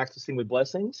you've been practicing with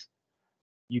blessings,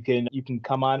 you can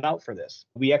come on out for this.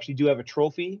 We actually do have a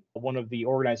trophy, one of the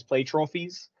organized play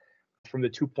trophies from the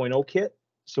 2.0 kit.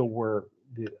 So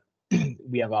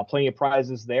we have plenty of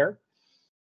prizes there.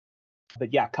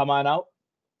 But yeah, come on out.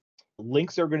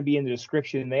 Links are going to be in the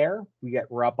description there.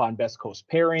 We're up on Best Coast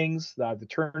pairings. The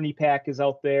Tourney pack is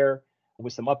out there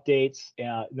with some updates,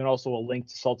 and then also a link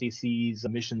to Salty Seas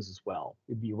missions as well.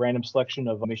 It'd be a random selection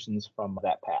of missions from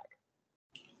that pack.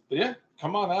 But yeah,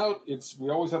 come on out. We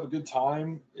always have a good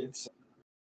time. It's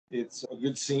a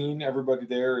good scene. Everybody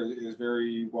there is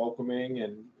very welcoming,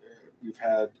 and we've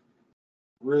had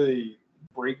really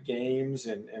great games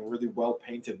and really well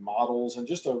painted models, and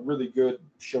just a really good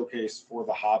showcase for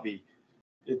the hobby.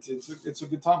 It's a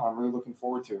good time. I'm really looking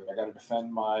forward to it. I got to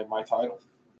defend my title.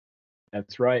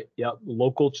 That's right. Yep,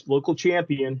 local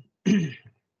champion.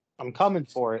 I'm coming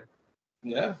for it.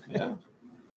 Yeah.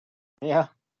 Yeah.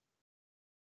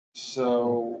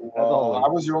 So always. I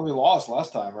was your only loss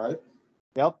last time, right?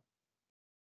 Yep.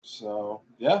 So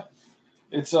yeah,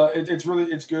 it's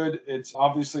good. It's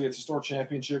obviously it's a store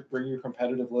championship. Bring your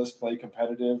competitive list, play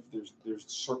competitive. There's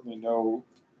certainly no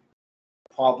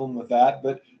problem with that.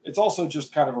 But it's also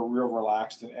just kind of a real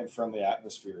relaxed and friendly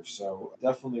atmosphere. So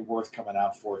definitely worth coming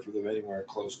out for if you live anywhere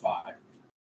close by.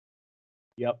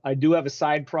 Yep, I do have a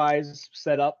side prize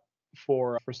set up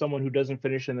for someone who doesn't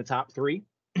finish in the top 3.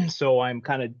 So I'm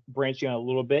kind of branching out a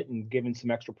little bit and giving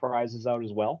some extra prizes out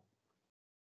as well.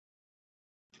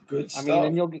 Good stuff. I mean,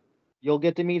 and you'll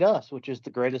get to meet us, which is the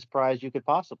greatest prize you could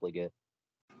possibly get.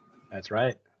 That's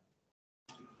right.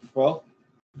 Well,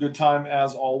 good time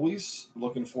as always.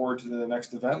 Looking forward to the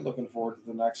next event. Looking forward to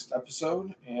the next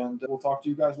episode. And we'll talk to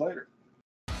you guys later.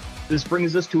 This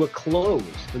brings us to a close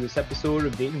for this episode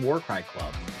of Dayton Warcry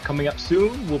Club. Coming up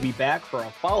soon, we'll be back for a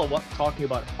follow-up talking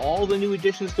about all the new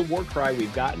additions to Warcry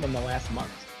we've gotten in the last month.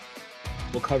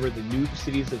 We'll cover the new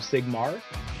cities of Sigmar,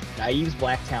 Naive's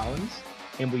Black Talons,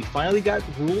 and we finally got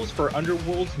rules for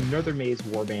Underworld's Nether Maze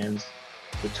warbands.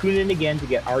 So tune in again to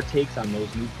get our takes on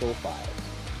those new profiles.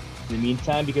 In the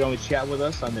meantime, you can always chat with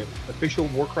us on the official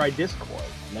Warcry Discord,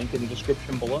 link in the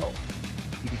description below.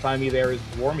 You can find me there as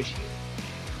War Machine.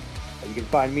 You can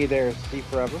find me there as C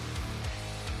Forever.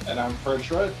 And I'm Fred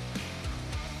Shred.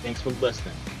 Thanks for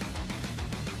listening.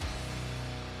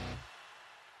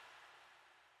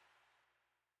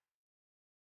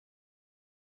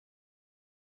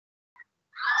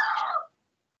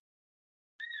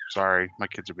 Sorry, my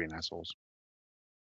kids are being assholes.